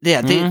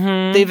 Yeah,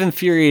 they've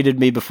infuriated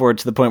me before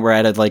to the point where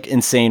I had like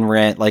insane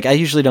rant. Like, I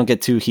usually don't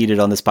get too heated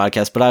on this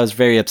podcast, but I was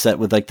very upset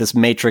with like this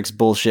Matrix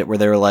bullshit where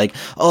they were like,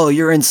 "Oh,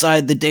 you're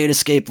inside the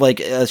datascape,"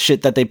 like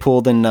shit that they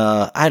pulled in.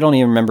 I don't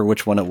even remember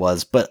which one it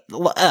was, but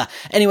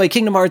anyway,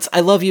 Kingdom Hearts, I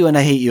love you and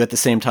I hate you at the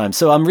same time.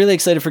 So I'm really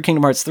excited for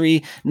Kingdom Hearts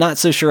 3. Not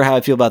so sure how I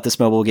feel about this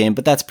mobile game,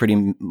 but that's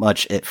pretty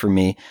much it for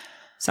me.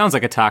 Sounds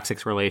like a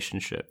toxic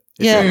relationship.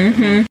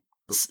 Yeah.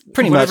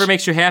 Pretty Whatever much.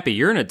 makes you happy.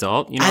 You're an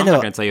adult. You know, I I'm know.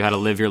 not going to tell you how to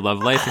live your love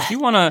life. If you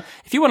want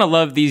to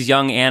love these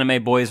young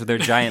anime boys with their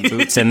giant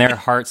boots and their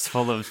hearts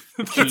full of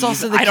It's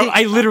also the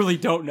I literally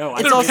don't know.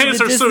 It's Their also pants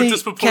the are so Disney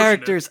disproportionate.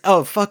 characters.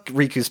 Oh, fuck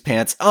Riku's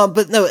pants.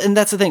 But no, and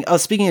that's the thing.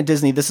 Speaking of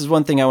Disney, this is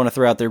one thing I want to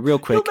throw out there real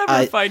quick. You'll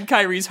never find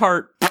Kyrie's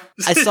heart.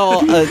 I saw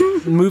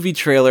a movie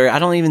trailer. I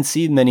don't even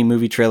see many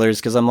movie trailers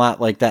because I'm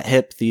not like that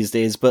hip these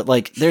days. But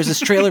like, there's this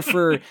trailer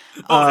for.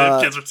 All the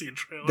hip kids are seeing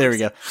trailers. There we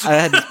go. I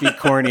had to be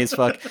corny as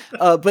fuck.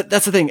 But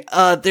that's the thing.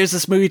 There's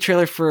this movie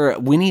trailer for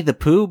Winnie the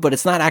Pooh, but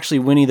it's not actually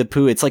Winnie the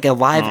Pooh. It's like a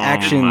live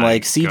action, my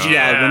like CGI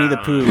God. Winnie the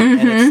Pooh,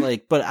 and it's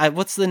like. But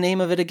what's the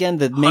name of it again?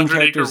 The main 100 Acre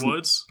character's.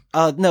 Woods.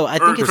 No, I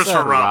think it's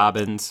Christopher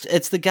Robbins.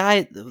 it's the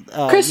guy.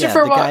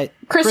 Christopher the guy,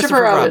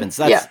 Christopher Robbins.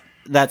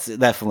 That's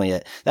definitely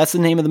it. That's the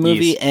name of the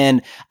movie. Yes.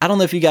 And I don't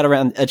know if you got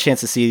around a chance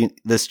to see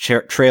this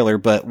trailer,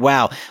 but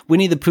wow,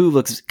 Winnie the Pooh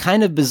looks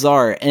kind of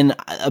bizarre. And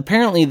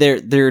apparently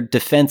their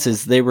defense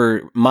is they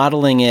were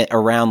modeling it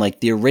around like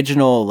the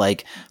original,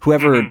 like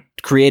whoever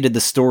created the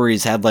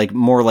stories had like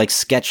more like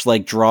sketch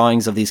like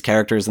drawings of these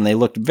characters, and they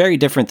looked very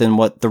different than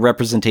what the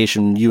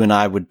representation you and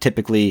I would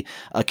typically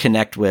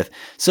connect with.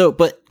 So,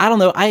 but I don't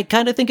know. I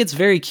kind of think it's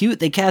very cute.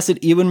 They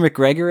casted Ewan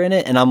McGregor in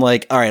it, and I'm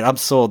like, all right, I'm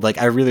sold.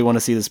 Like, I really want to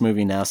see this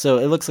movie now. So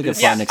it looks like a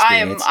fun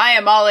experience. I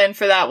am all in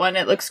for that one.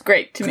 It looks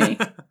great to me.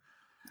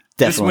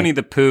 This Winnie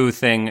the Pooh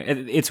thing,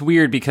 it's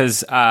weird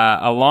because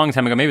a long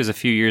time ago, maybe it was a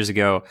few years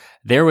ago,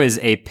 there was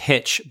a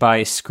pitch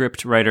by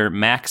script writer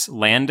Max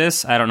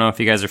Landis. I don't know if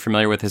you guys are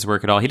familiar with his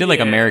work at all. He did like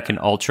American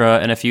Ultra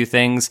and a few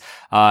things.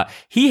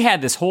 He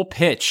had this whole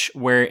pitch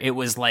where it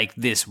was like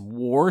this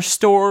war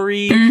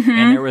story,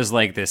 and there was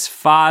like this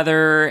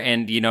father,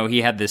 and you know,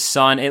 he had this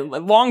son.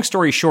 Long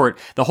story short,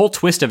 the whole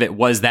twist of it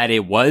was that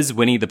it was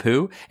Winnie the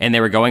Pooh, and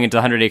they were going into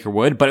 100 Acre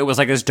Wood, but it was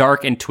like this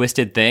dark and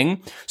twisted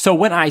thing. So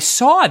when I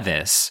saw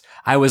this,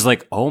 I was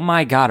like, oh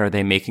my God, are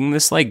they making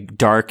this like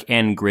dark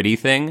and gritty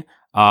thing?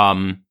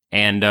 No,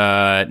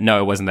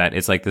 it wasn't that.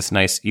 It's like this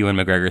nice Ewan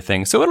McGregor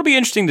thing. So it'll be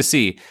interesting to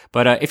see.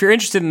 But if you're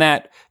interested in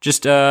that,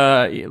 just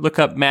look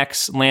up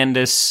Max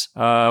Landis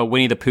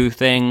Winnie the Pooh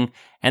thing,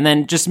 and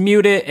then just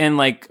mute it and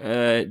like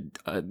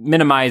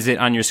minimize it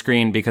on your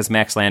screen, because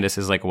Max Landis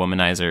is like a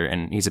womanizer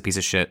and he's a piece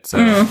of shit. So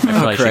I feel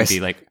like I should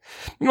be like,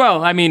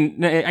 well, I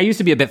mean, I used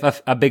to be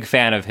a big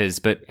fan of his,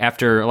 but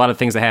after a lot of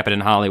things that happened in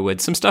Hollywood,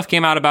 some stuff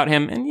came out about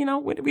him, and you know,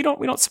 we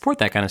don't support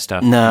that kind of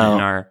stuff in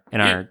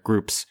our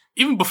groups.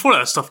 Even before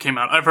that stuff came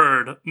out, I've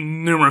heard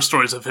numerous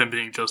stories of him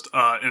being just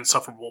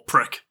insufferable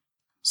prick.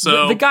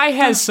 So The guy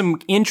has some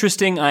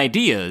interesting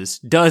ideas,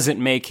 doesn't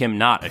make him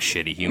not a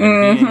shitty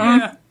human being.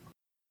 yeah.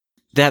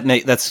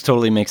 That's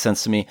totally makes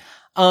sense to me.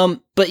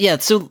 But yeah,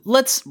 so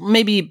let's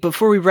maybe,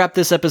 before we wrap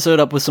this episode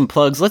up with some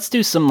plugs, let's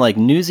do some like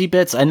newsy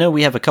bits. I know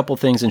we have a couple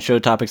things in show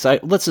topics.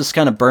 Let's just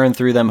kind of burn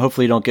through them.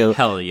 Hopefully don't go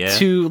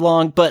too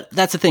long. But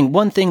that's the thing.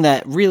 One thing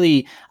that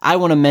really I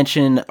want to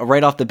mention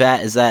right off the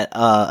bat is that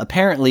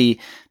apparently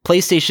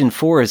PlayStation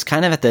 4 is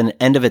kind of at the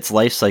end of its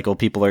life cycle,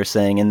 people are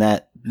saying, and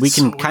that we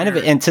can kind of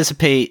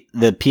anticipate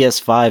the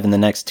PS5 in the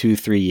next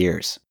 2-3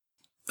 years.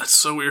 That's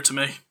so weird to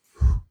me.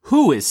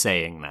 Who is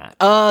saying that?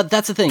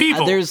 That's the thing.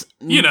 People, there's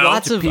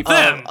lots of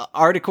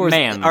articles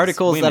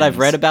women's. that I've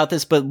read about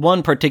this, but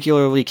one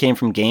particularly came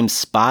from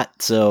GameSpot,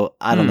 so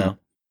I don't know.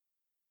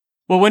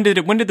 Well, when did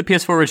the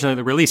PS4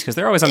 originally release? Because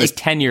they're always on this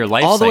 10-year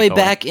life cycle. All the way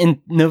back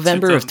in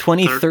November of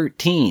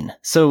 2013.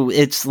 So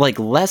it's like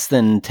less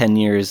than 10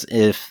 years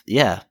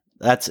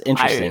that's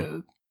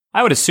interesting.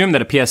 I would assume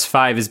that a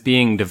PS5 is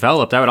being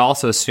developed. I would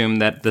also assume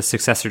that the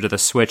successor to the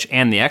Switch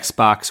and the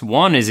Xbox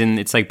One is in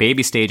its like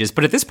baby stages.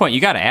 But at this point,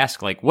 you got to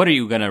ask, like, what are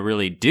you going to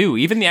really do?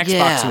 Even the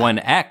Xbox One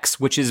X,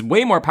 which is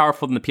way more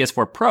powerful than the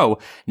PS4 Pro,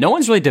 no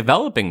one's really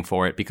developing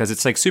for it because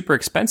it's like super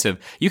expensive.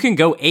 You can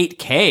go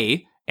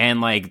 8K and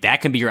like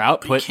that can be your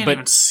output. You can't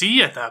even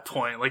see at that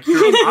point. Like your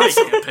eye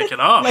can't pick it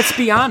up. Let's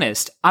be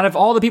honest. Out of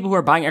all the people who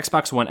are buying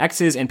Xbox One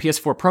X's and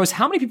PS4 Pros,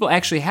 how many people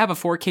actually have a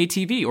 4K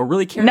TV or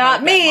really care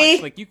about it that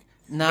much? Like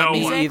Not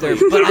me either,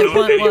 but I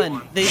want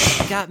one. They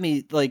got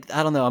me, like,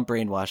 I don't know, I'm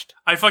brainwashed.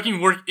 I fucking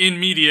work in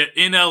media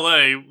in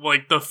LA,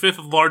 like the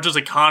 5th largest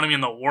economy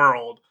in the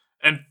world,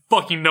 and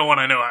fucking no one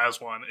I know has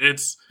one.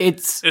 It's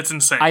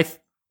insane.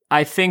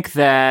 I think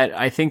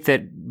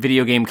that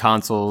video game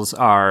consoles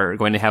are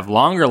going to have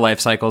longer life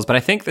cycles, but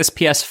I think this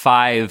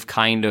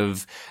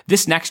PS5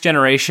 this next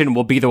generation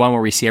will be the one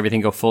where we see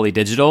everything go fully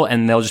digital,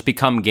 and they'll just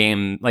become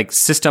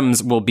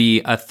systems will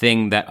be a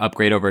thing that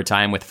upgrade over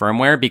time with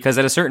firmware, because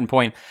at a certain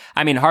point,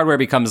 I mean, hardware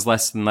becomes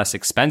less and less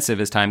expensive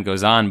as time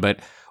goes on, but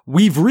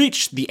we've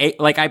reached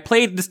I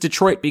played this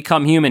Detroit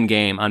Become Human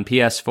game on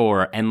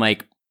PS4, and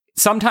like,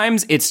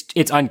 sometimes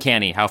it's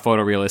uncanny how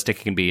photorealistic it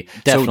can be.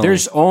 Definitely. So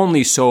there's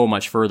only so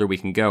much further we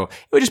can go. It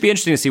would just be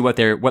interesting to see what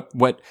they're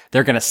going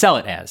to sell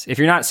it as. If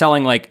you're not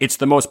selling like it's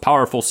the most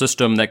powerful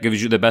system that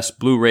gives you the best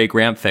Blu-ray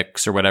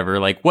graphics or whatever,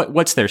 like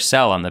what's their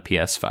sell on the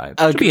PS5?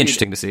 It would be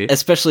interesting to see.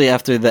 Especially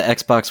after the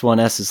Xbox One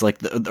S is like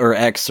or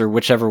X or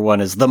whichever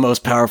one is the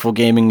most powerful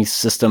gaming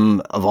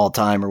system of all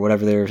time or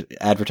whatever they're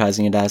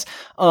advertising it as.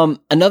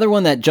 Another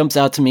one that jumps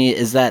out to me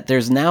is that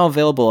there's now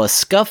available a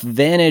SCUF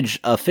Vantage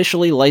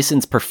officially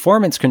licensed performance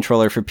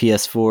controller for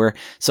PS4.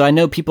 So I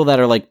know people that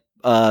are like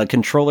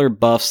controller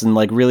buffs and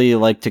like really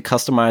like to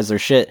customize their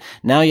shit.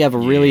 Now you have a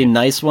really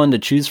nice one to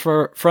choose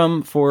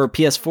from for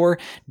PS4.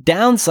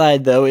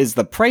 Downside though is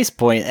the price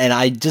point, and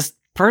I just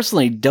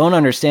personally don't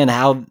understand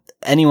how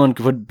anyone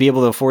would be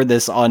able to afford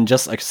this on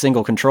just a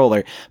single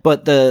controller.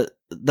 But the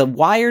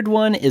wired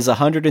one is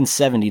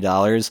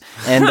 $170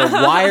 and the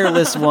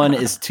wireless one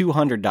is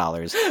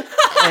 $200.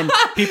 And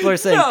people are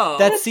saying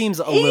that seems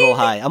a little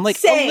high. I'm like,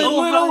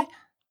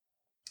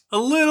 a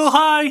little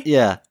high.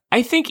 Yeah.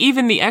 I think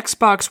even the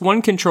Xbox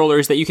One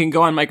controllers that you can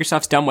go on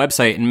Microsoft's dumb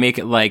website and make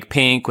it like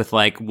pink with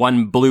like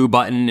one blue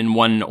button and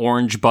one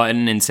orange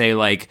button and say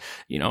like,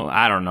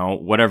 I don't know,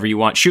 whatever you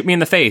want. Shoot me in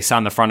the face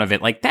on the front of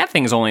it. Like that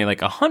thing's only like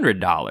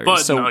 $100.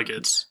 But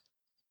nuggets.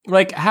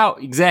 Like how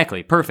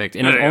exactly perfect,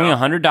 and it's only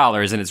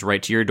 $100 and it's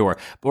right to your door.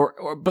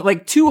 But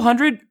like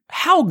 $200.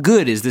 How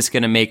good is this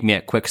going to make me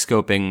at quick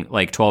scoping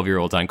like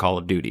 12-year-olds on Call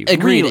of Duty?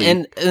 Agreed. Really?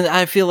 And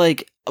I feel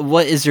like,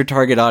 what is your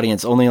target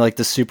audience? Only like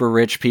the super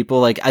rich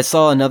people? Like I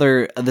saw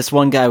this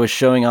one guy was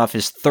showing off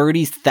his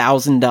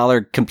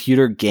 $30,000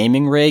 computer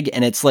gaming rig,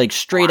 and it's like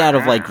straight out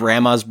of like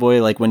Grandma's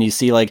Boy. Like when you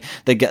see like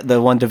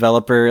the one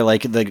developer,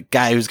 like the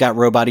guy who's got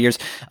robot ears,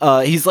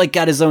 he's like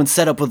got his own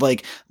setup with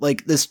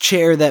like this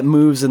chair that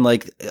moves and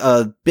like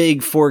a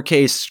big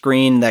 4K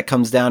screen that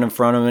comes down in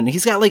front of him, and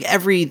he's got like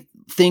every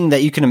thing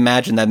that you can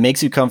imagine that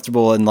makes you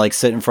comfortable and like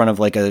sit in front of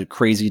like a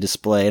crazy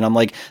display. And I'm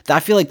like, I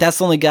feel like that's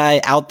the only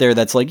guy out there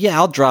that's like, yeah,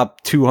 I'll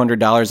drop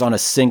 $200 on a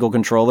single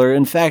controller.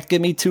 In fact,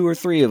 give me 2 or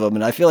 3 of them.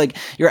 And I feel like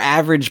your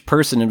average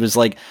person, it was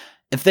like,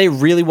 if they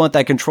really want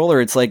that controller,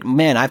 it's like,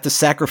 man, I have to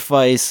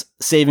sacrifice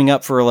saving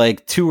up for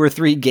like 2 or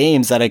 3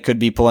 games that I could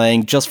be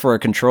playing just for a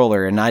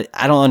controller. And I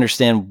don't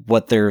understand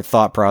what their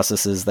thought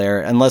process is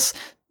there, unless,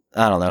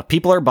 I don't know,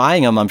 people are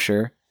buying them, I'm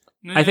sure.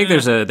 I think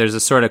there's a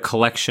sort of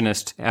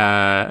collectionist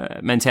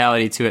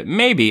mentality to it.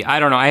 Maybe, I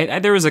don't know.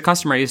 There was a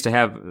customer I used to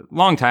have a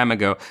long time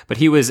ago, but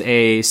he was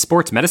a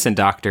sports medicine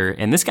doctor,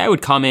 and this guy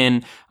would come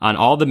in on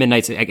all the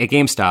midnights at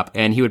GameStop,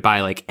 and he would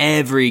buy like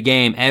every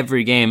game.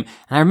 And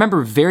I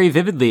remember very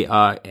vividly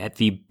at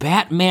the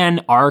Batman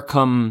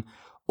Arkham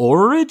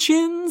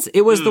Origins.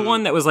 It was the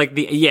one that was like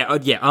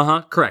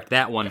correct,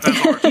 that one.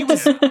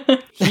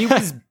 He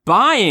was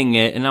buying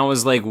it, and I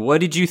was like,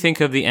 "What did you think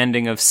of the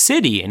ending of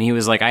City?" And he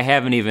was like, "I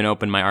haven't even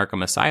opened my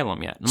Arkham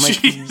Asylum yet." I'm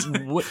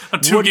like,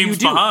 I'm 2 games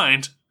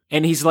behind.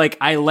 And he's like,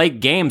 I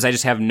like games, I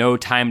just have no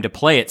time to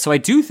play it. So I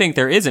do think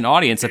there is an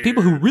audience of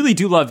people who really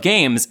do love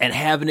games and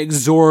have an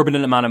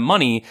exorbitant amount of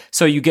money.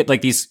 So you get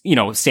like these,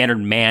 standard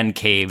man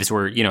caves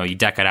where, you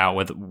deck it out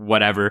with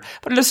whatever.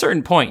 But at a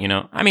certain point,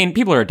 I mean,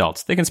 people are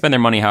adults. They can spend their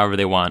money however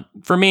they want.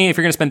 For me, if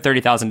you're going to spend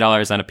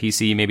 $30,000 on a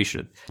PC, maybe you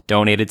should have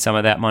donated some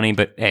of that money.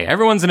 But hey,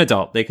 everyone's an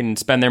adult. They can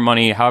spend their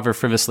money however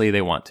frivolously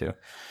they want to.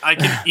 I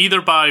can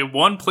either buy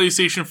one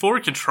PlayStation 4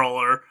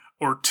 controller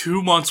or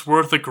 2 months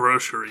worth of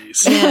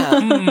groceries.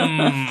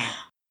 Yeah.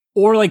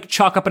 Or like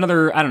chalk up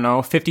another, I don't know,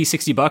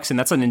 $50-$60 and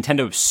that's a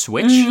Nintendo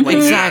Switch. Like,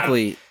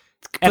 Exactly.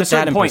 At a Put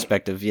certain that in point,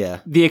 perspective, yeah.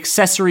 the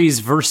accessories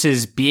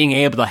versus being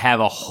able to have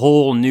a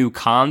whole new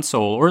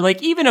console or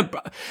like even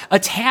a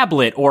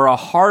tablet or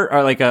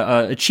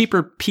a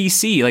cheaper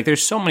PC. Like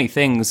there's so many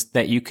things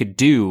that you could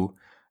do.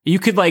 You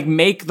could like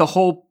make the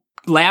whole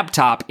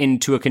laptop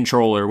into a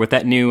controller with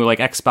that new like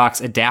Xbox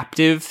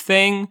adaptive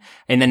thing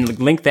and then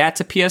link that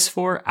to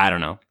PS4. I don't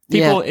know.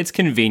 People, it's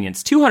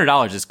convenience.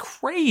 $200 is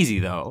crazy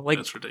though. Like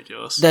that's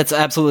ridiculous. That's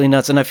absolutely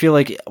nuts. And I feel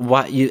like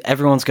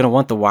everyone's going to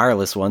want the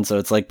wireless one. So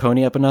it's like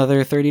pony up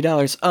another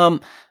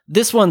 $30.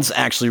 This one's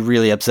actually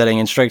really upsetting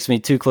and strikes me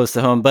too close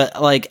to home.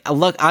 But like,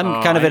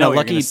 I'm kind of in a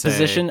lucky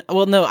position.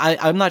 Well, no,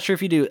 I'm not sure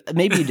if you do.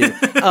 Maybe you do.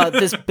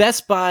 This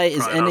Best Buy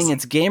is ending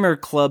its Gamer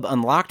Club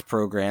Unlocked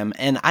program,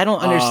 and I don't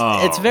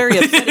understand. It's very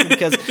upsetting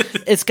because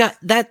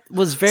that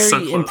was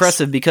very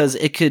impressive because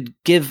it could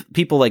give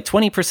people like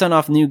 20%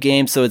 off new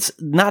games. So it's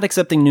not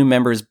accepting new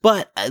members,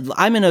 but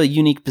I'm in a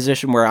unique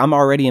position where I'm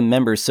already a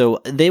member, so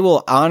they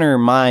will honor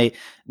my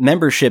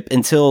membership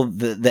until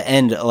the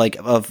end like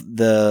of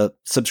the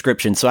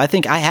subscription. So I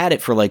think I had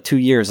it for like 2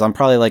 years. I'm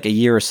probably like a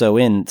year or so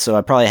in, so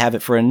I probably have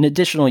it for an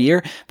additional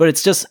year, but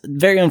it's just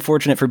very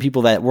unfortunate for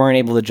people that weren't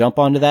able to jump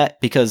onto that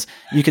because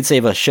you could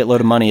save a shitload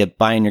of money at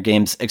buying your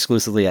games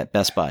exclusively at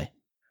Best Buy.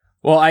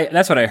 Well,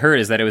 that's what I heard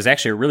is that it was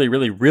actually a really,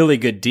 really, really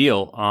good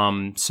deal.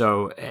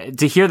 So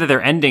to hear that they're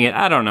ending it,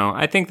 I don't know.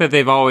 I think that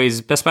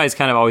Best Buy's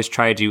kind of always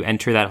tried to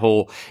enter that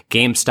whole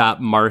GameStop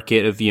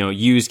market of,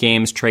 used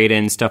games,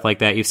 trade-in, stuff like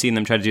that. You've seen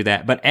them try to do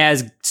that. But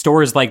as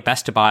stores like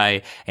Best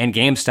Buy and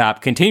GameStop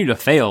continue to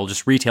fail,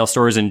 just retail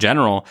stores in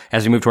general,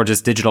 as we move towards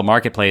this digital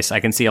marketplace, I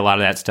can see a lot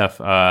of that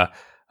stuff,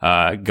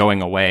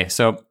 going away.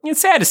 So it's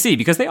sad to see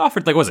because they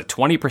offered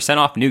 20%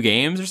 off new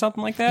games or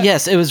something like that?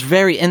 Yes, it was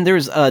and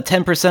there's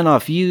 10%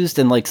 off used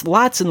and like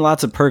lots and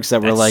lots of perks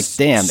that were like,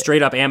 damn.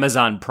 Straight up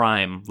Amazon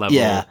Prime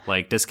level,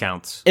 like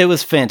discounts. It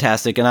was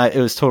fantastic and it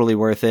was totally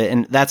worth it.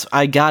 And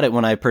I got it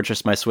when I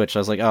purchased my Switch. I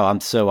was like, oh, I'm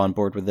so on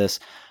board with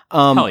this.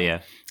 Hell yeah.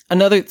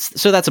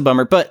 So that's a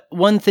bummer. But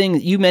one thing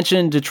you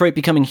mentioned, Detroit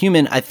Becoming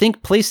Human, I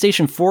think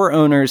PlayStation 4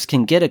 owners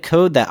can get a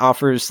code that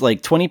offers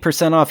like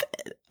 20% off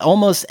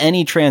almost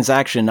any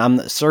transaction.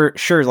 I'm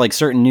sure like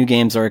certain new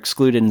games are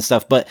excluded and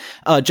stuff, but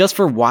just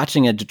for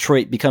watching a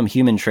Detroit Become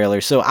Human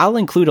trailer. So I'll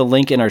include a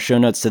link in our show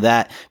notes to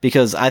that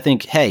because I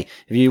think, hey,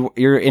 if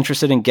you're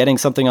interested in getting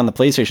something on the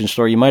PlayStation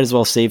Store, you might as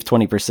well save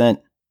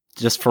 20%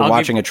 just for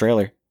watching a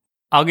trailer.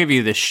 I'll give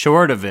you the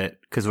short of it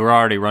because we're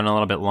already running a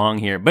little bit long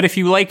here. But if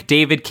you like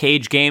David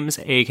Cage games,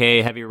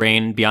 aka Heavy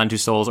Rain, Beyond Two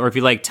Souls, or if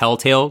you like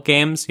Telltale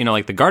games,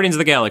 like the Guardians of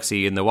the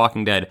Galaxy and The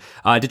Walking Dead,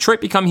 Detroit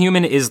Become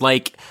Human is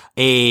like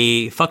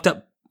a fucked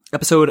up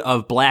episode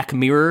of Black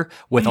Mirror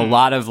with a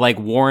lot of like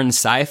worn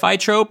sci-fi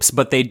tropes,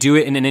 but they do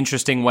it in an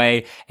interesting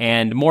way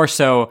and more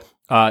so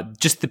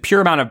just the pure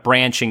amount of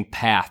branching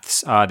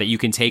paths that you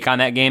can take on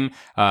that game.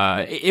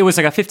 It was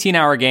like a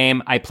 15-hour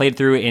game. I played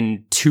through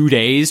in 2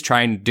 days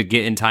trying to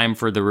get in time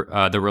for the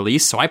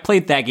release. So I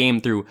played that game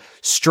through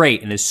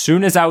straight. And as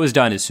soon as I was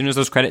done, as soon as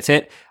those credits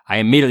hit, I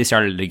immediately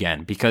started it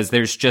again because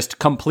there's just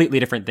completely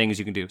different things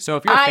you can do. So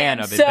if you're a fan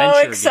of adventure games...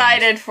 I'm so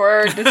excited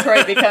for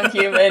Detroit Become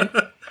Human.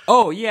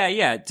 Oh,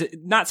 yeah.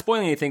 Not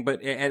spoiling anything,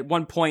 but at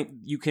one point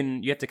you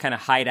have to kind of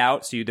hide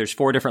out. So there's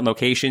 4 different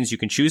locations you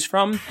can choose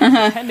from.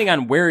 Depending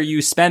on where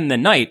you spend the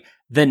night,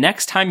 the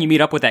next time you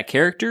meet up with that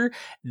character,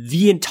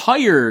 the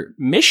entire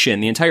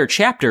mission, the entire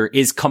chapter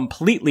is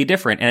completely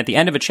different. And at the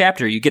end of a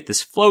chapter, you get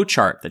this flow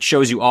chart that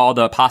shows you all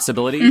the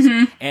possibilities.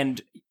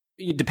 And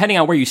depending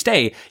on where you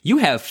stay, you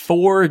have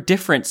 4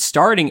 different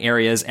starting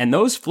areas, and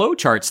those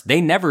flowcharts, they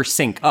never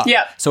sync up.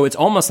 Yeah. So it's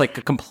almost like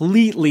a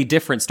completely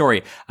different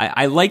story.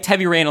 I liked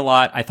Heavy Rain a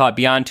lot. I thought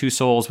Beyond Two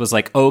Souls was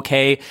like,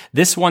 okay.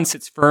 This one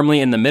sits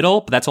firmly in the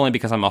middle, but that's only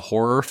because I'm a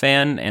horror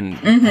fan, and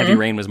Heavy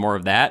Rain was more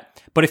of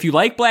that. But if you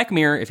like Black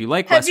Mirror, if you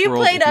like Westworld, have you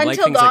played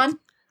Until Dawn?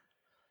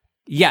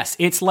 Yes,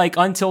 it's like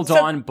Until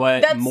Dawn,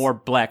 but more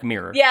Black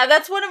Mirror. Yeah,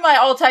 that's one of my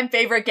all-time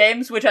favorite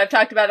games, which I've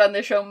talked about on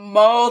the show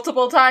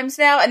multiple times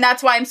now, and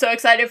that's why I'm so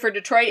excited for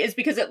Detroit, is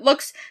because it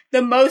looks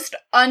the most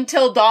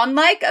Until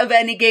Dawn-like of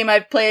any game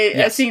I've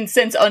seen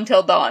since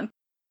Until Dawn.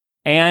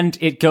 And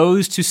it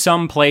goes to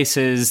some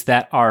places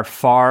that are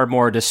far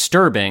more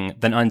disturbing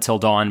than Until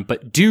Dawn,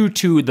 but due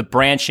to the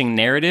branching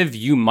narrative,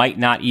 you might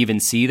not even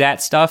see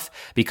that stuff,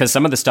 because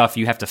some of the stuff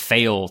you have to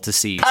fail to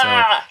see.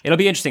 So it'll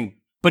be interesting.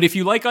 But if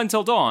you like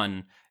Until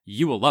Dawn,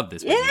 you will love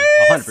this movie.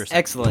 Yes! 100%.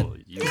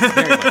 Excellent. You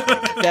very much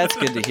like it. That's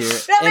good to hear.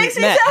 That makes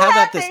me so how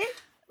happy. About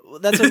this?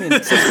 That's what I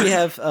mean. Since we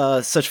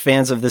have such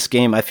fans of this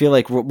game, I feel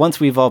like once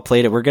we've all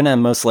played it, we're gonna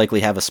most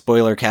likely have a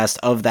spoiler cast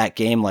of that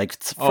game,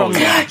 like from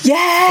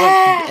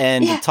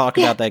and talk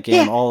about that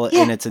game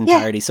in its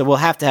entirety. So we'll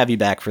have to have you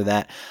back for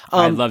that.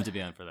 I'd love to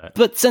be on for that.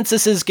 But since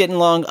this is getting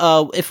long,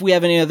 if we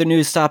have any other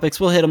news topics,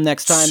 we'll hit them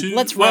next time.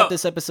 Let's wrap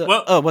this episode.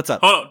 What's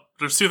up? Hold on.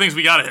 There's 2 things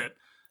we gotta hit.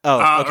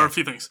 Okay. Or a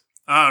few things.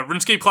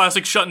 RuneScape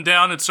Classic shutting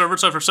down its server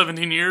side for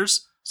 17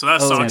 years, so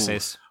that sucks. Sad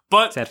face.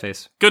 But Sad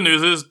face. Good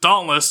news is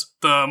Dauntless,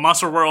 the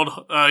Monster World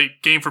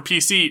game for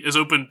PC, is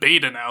open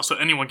beta now, so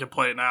anyone can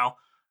play it now.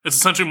 It's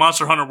essentially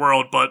Monster Hunter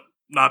World, but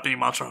not being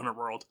Monster Hunter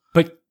World.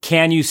 But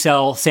can you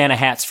sell Santa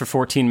hats for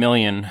 14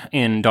 million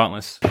in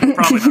Dauntless?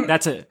 Probably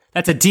not.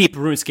 That's a deep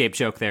RuneScape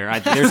joke there.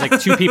 There's like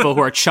 2 people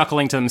who are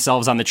chuckling to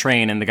themselves on the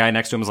train, and the guy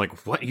next to him is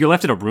like, "What? You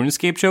left it a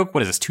RuneScape joke?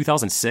 What is this?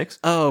 2006?"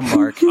 Oh,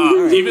 Mark.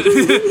 Even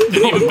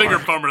bigger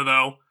bummer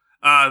though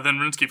than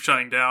RuneScape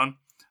shutting down.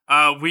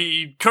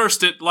 We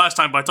cursed it last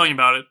time by talking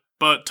about it,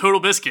 but Total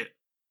Biscuit.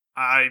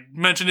 I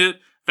mentioned it.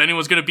 If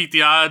anyone's gonna beat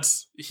the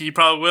odds, he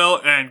probably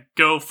will. And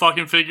go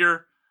fucking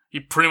figure, he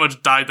pretty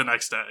much died the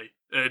next day.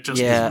 It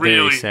just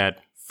really sad.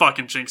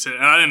 Fucking jinxed it.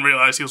 And I didn't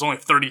realize he was only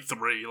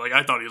 33. Like,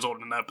 I thought he was older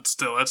than that, but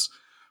still, that's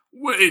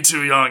way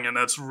too young, and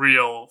that's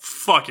real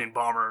fucking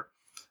bummer.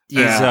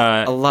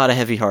 Yeah, a lot of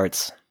heavy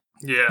hearts.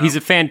 Yeah. He was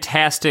a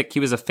fantastic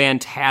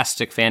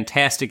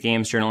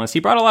games journalist. He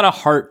brought a lot of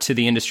heart to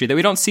the industry that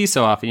we don't see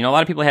so often. You know, a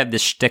lot of people have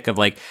this shtick of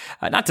like,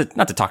 not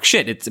to talk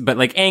shit, but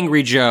like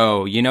Angry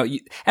Joe, you know,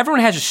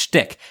 everyone has a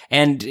shtick.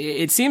 And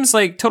it seems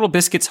like Total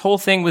Biscuit's whole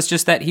thing was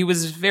just that he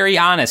was very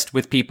honest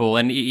with people.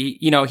 And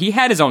he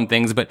had his own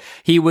things, but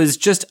he was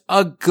just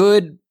a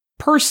good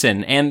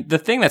person. And the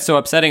thing that's so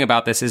upsetting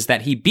about this is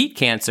that he beat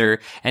cancer,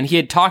 and he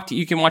had talked,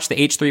 you can watch the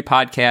H3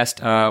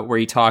 podcast, where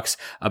he talks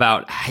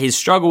about his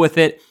struggle with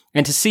it.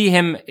 And to see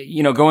him,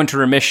 go into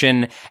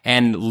remission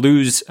and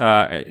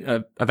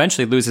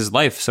eventually lose his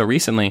life so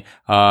recently,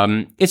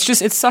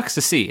 it sucks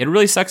to see. It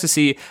really sucks to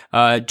see.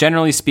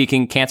 Generally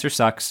speaking, cancer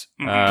sucks.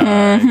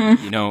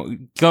 Go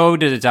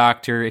to the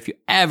doctor. If you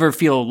ever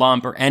feel a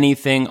lump or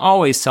anything,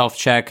 always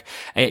self-check.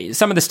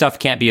 Some of the stuff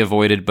can't be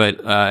avoided,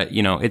 but,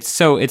 it's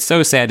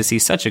so sad to see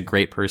such a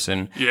great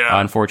person,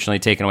 unfortunately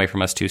taken away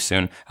from us too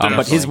soon.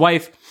 But his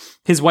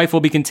wife will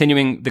be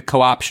continuing the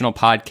co-optional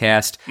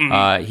podcast.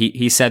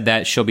 He said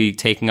that she'll be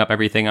taking up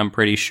everything, I'm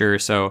pretty sure.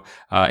 So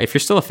if you're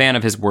still a fan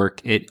of his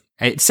work, it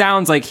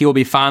sounds like he will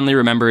be fondly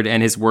remembered,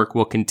 and his work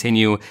will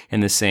continue in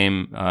the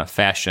same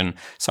fashion.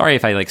 Sorry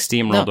if I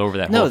steamrolled over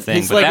that whole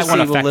thing, but that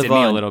one affected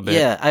me a little bit.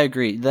 Yeah, I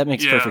agree. That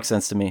makes perfect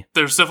sense to me.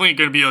 There's definitely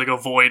going to be a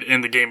void in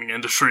the gaming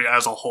industry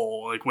as a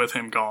whole, with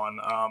him gone.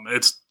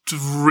 It's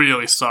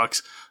really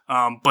sucks.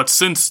 But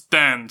since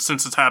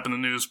it's happened, the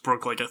news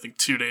broke I think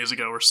 2 days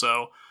ago or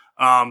so.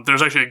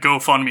 There's actually a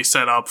GoFundMe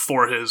set up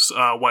for his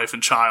wife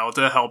and child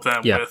to help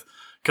them with,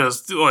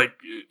 because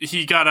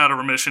he got out of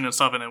remission and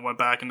stuff, and it went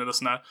back into this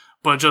and that,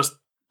 but just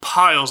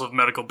piles of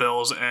medical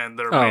bills and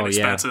their main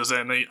expenses,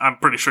 and I'm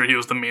pretty sure he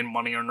was the main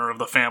money earner of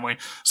the family.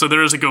 So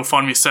there is a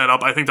GoFundMe set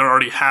up. I think they're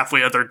already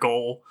halfway at their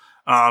goal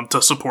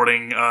to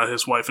supporting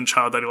his wife and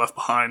child that he left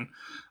behind.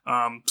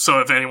 So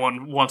if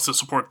anyone wants to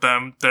support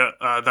them,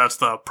 that's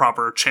the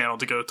proper channel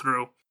to go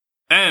through.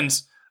 And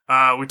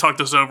we talked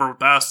this over with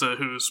Basta,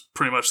 who's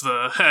pretty much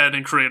the head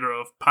and creator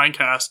of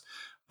Pinecast.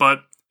 But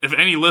if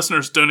any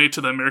listeners donate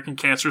to the American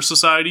Cancer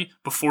Society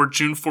before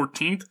June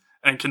 14th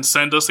and can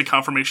send us a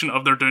confirmation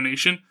of their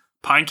donation,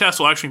 Pinecast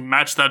will actually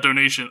match that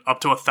donation up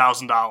to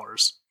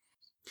 $1,000.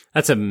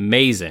 That's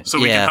amazing. So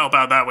we can help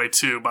out that way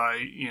too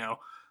by,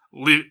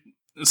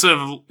 instead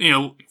of,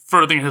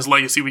 furthering his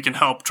legacy, we can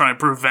help try and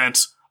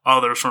prevent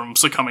others from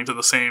succumbing to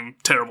the same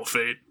terrible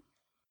fate.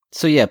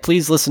 So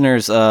please,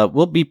 listeners,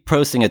 we'll be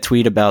posting a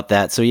tweet about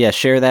that. So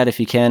share that if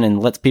you can and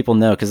let people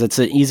know, because it's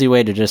an easy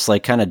way to just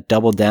kind of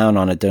double down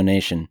on a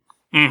donation.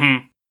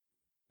 Mm-hmm.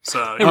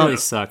 So it really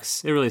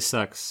sucks. It really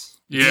sucks.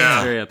 Yeah.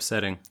 It's very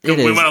upsetting. We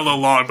went a little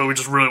long, but we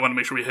just really want to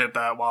make sure we hit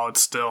that while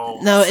it's still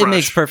fresh. It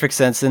makes perfect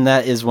sense, and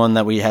that is one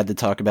that we had to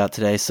talk about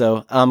today.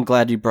 So I'm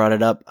glad you brought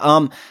it up.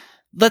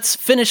 Let's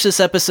finish this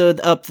episode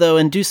up, though,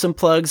 and do some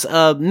plugs.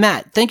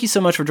 Matt, thank you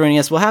so much for joining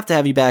us. We'll have to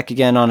have you back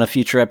again on a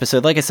future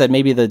episode. Like I said,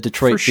 maybe the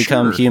Detroit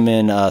Become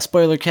Human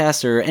spoiler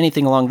cast or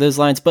anything along those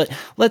lines. But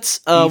let's,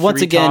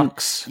 once again...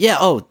 Talks.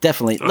 Yeah,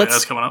 definitely.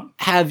 Let's coming up.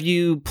 Have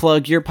you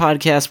plug your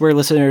podcast where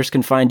listeners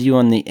can find you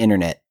on the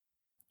internet.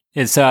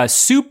 It's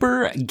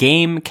Super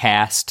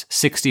Gamecast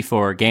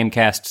 64.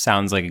 Gamecast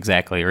sounds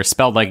or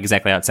spelled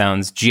exactly how it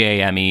sounds.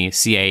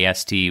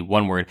 GAMECAST,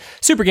 one word.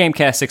 Super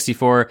Gamecast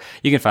 64.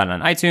 You can find it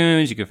on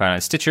iTunes. You can find it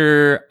on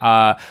Stitcher.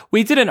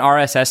 We did an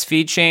RSS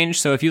feed change,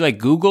 so if you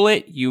Google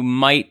it, you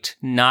might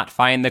not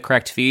find the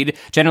correct feed.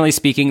 Generally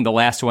speaking, the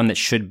last one that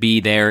should be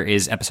there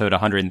is episode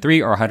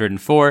 103 or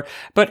 104.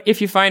 But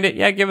if you find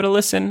it, give it a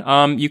listen.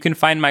 You can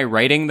find my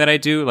writing that I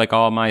do,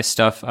 all my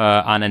stuff,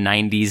 on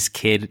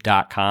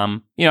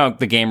a90skid.com.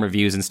 The game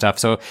reviews and stuff.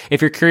 So if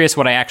you're curious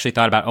what I actually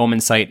thought about Omen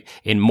Sight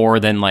in more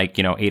than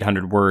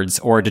 800 words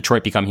or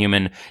Detroit Become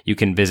Human, you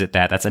can visit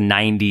that. That's a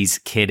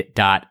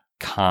 90skid.com.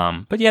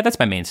 gmail.com. But yeah, that's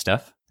my main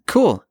stuff.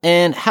 Cool.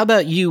 And how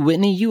about you,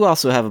 Whitney? You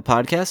also have a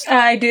podcast.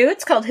 I do.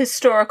 It's called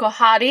Historical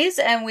Hotties,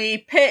 and we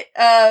pit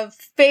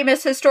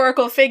famous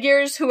historical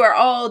figures who are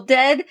all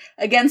dead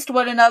against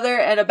one another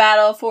in a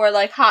battle for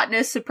like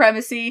hotness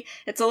supremacy.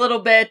 It's a little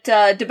bit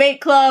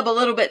debate club, a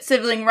little bit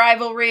sibling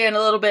rivalry, and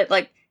a little bit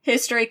like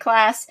history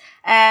class.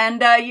 And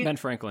Ben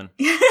Franklin.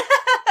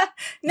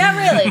 Not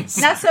really.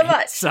 Not so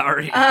much.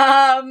 Sorry.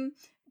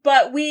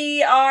 But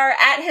we are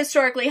at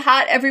Historically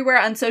Hot everywhere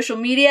on social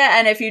media,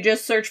 and if you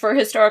just search for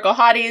Historical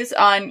Hotties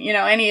on,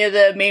 any of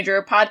the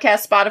major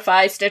podcasts,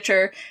 Spotify,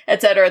 Stitcher,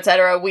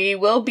 etc., we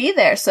will be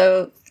there,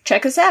 so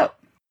check us out.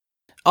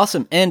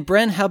 Awesome. And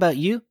Bren, how about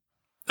you?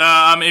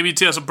 I'm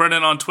ABTS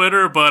Brennan on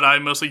Twitter, but I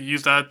mostly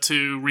use that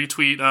to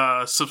retweet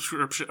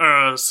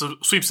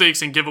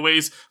sweepstakes and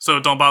giveaways, so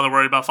don't bother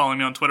worrying about following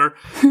me on Twitter.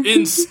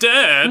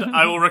 Instead,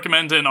 I will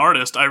recommend an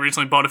artist I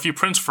recently bought a few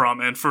prints from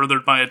and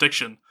furthered my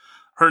addiction.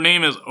 Her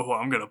name is,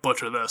 I'm going to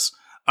butcher this.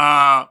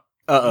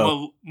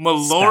 Uh-oh.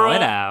 Spell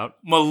it out.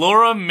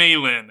 Melora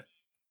Maylin.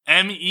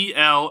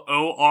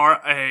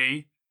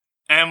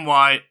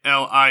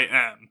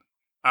 MELORAMYLIN.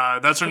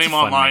 That's her name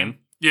online. Name.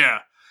 Yeah.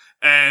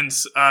 And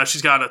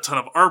she's got a ton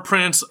of art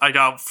prints. I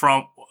got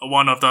from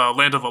one of the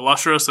Land of the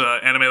Lustrous,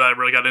 anime that I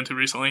really got into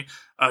recently.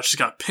 She's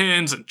got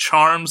pins and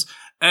charms.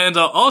 And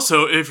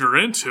also, if you're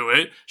into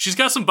it, she's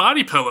got some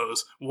body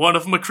pillows. One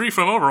of McCree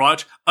from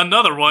Overwatch,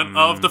 another one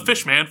of the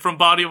Fishman from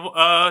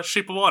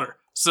Shape of Water.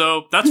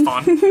 So that's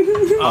fun.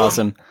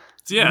 Awesome.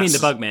 Yes. You mean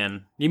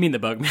the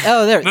Bugman.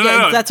 Oh, there.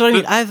 No. That's what I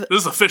mean.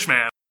 This is a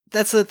Fishman.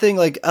 That's the thing,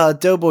 like,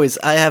 Doughboys,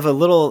 I have a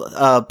little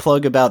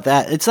plug about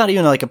that. It's not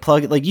even like a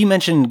plug. Like, you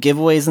mentioned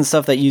giveaways and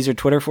stuff that you use your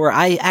Twitter for.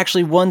 I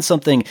actually won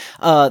something.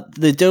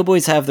 The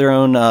Doughboys have their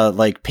own,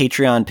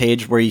 Patreon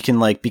page where you can,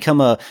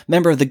 become a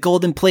member of the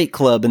Golden Plate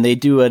Club, and they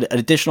do an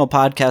additional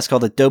podcast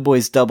called the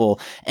Doughboys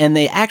Double. And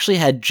they actually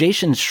had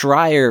Jason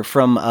Schreier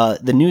from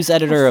the news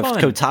editor of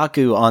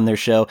Kotaku on their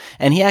show,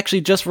 and he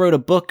actually just wrote a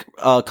book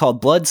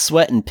called Blood,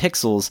 Sweat, and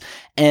Pixels.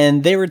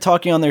 And they were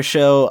talking on their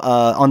show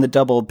on the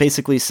Double,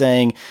 basically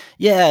saying,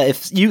 yeah,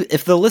 if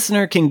the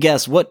listener can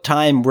guess what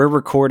time we're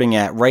recording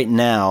at right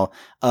now,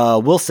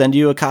 we'll send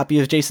you a copy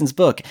of Jason's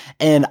book.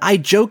 And I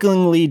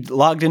jokingly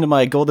logged into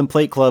my Golden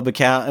Plate Club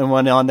account and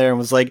went on there and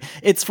was like,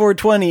 it's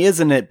 420,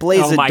 isn't it?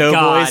 Blaze it,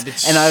 Doughboys. God.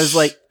 And I was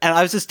like, and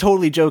I was just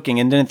totally joking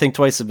and didn't think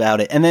twice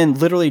about it. And then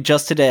literally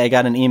just today I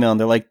got an email and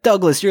they're like,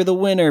 Douglas, you're the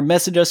winner.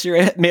 Message us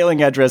your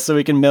mailing address so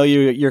we can mail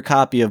you your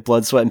copy of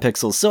Blood, Sweat, and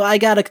Pixels. So I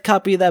got a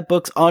copy of that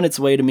book on its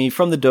way to me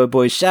from the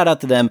Doughboys. Shout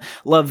out to them.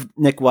 Love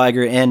Nick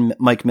Weiger and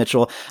Mike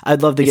Mitchell.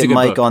 I'd love to get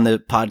Mike on the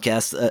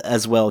podcast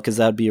as well, because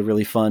that would be a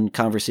really fun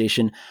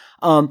conversation.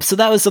 So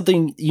that was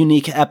something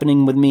unique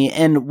happening with me.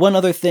 And one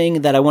other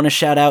thing that I want to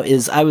shout out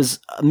is I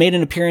made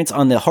an appearance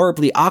on the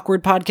Horribly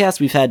Awkward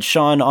podcast. We've had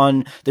Sean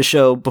on the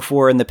show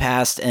before in the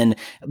past, and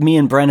me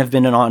and Brent have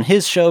been on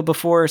his show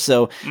before.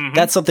 So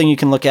that's something you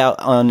can look out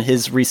on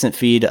his recent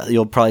feed.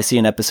 You'll probably see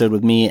an episode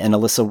with me and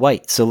Alyssa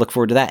White. So look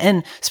forward to that.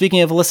 And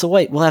speaking of Alyssa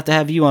White, we'll have to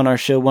have you on our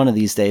show one of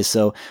these days.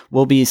 So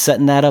we'll be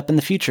setting that up in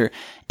the future.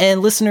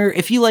 And listener,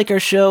 if you like our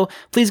show,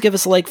 please give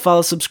us a like,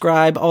 follow,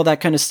 subscribe, all that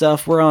kind of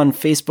stuff. We're on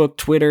Facebook,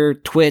 Twitter,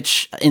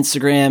 Twitch,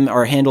 Instagram.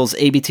 Our handle's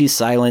ABT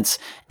Silence.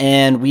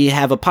 And we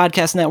have a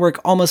podcast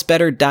network,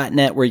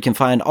 almostbetter.net, where you can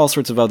find all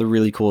sorts of other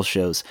really cool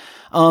shows.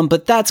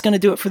 But that's going to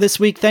do it for this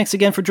week. Thanks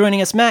again for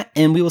joining us, Matt,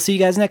 and we will see you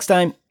guys next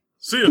time.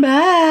 See ya.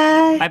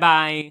 Bye.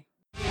 Bye-bye.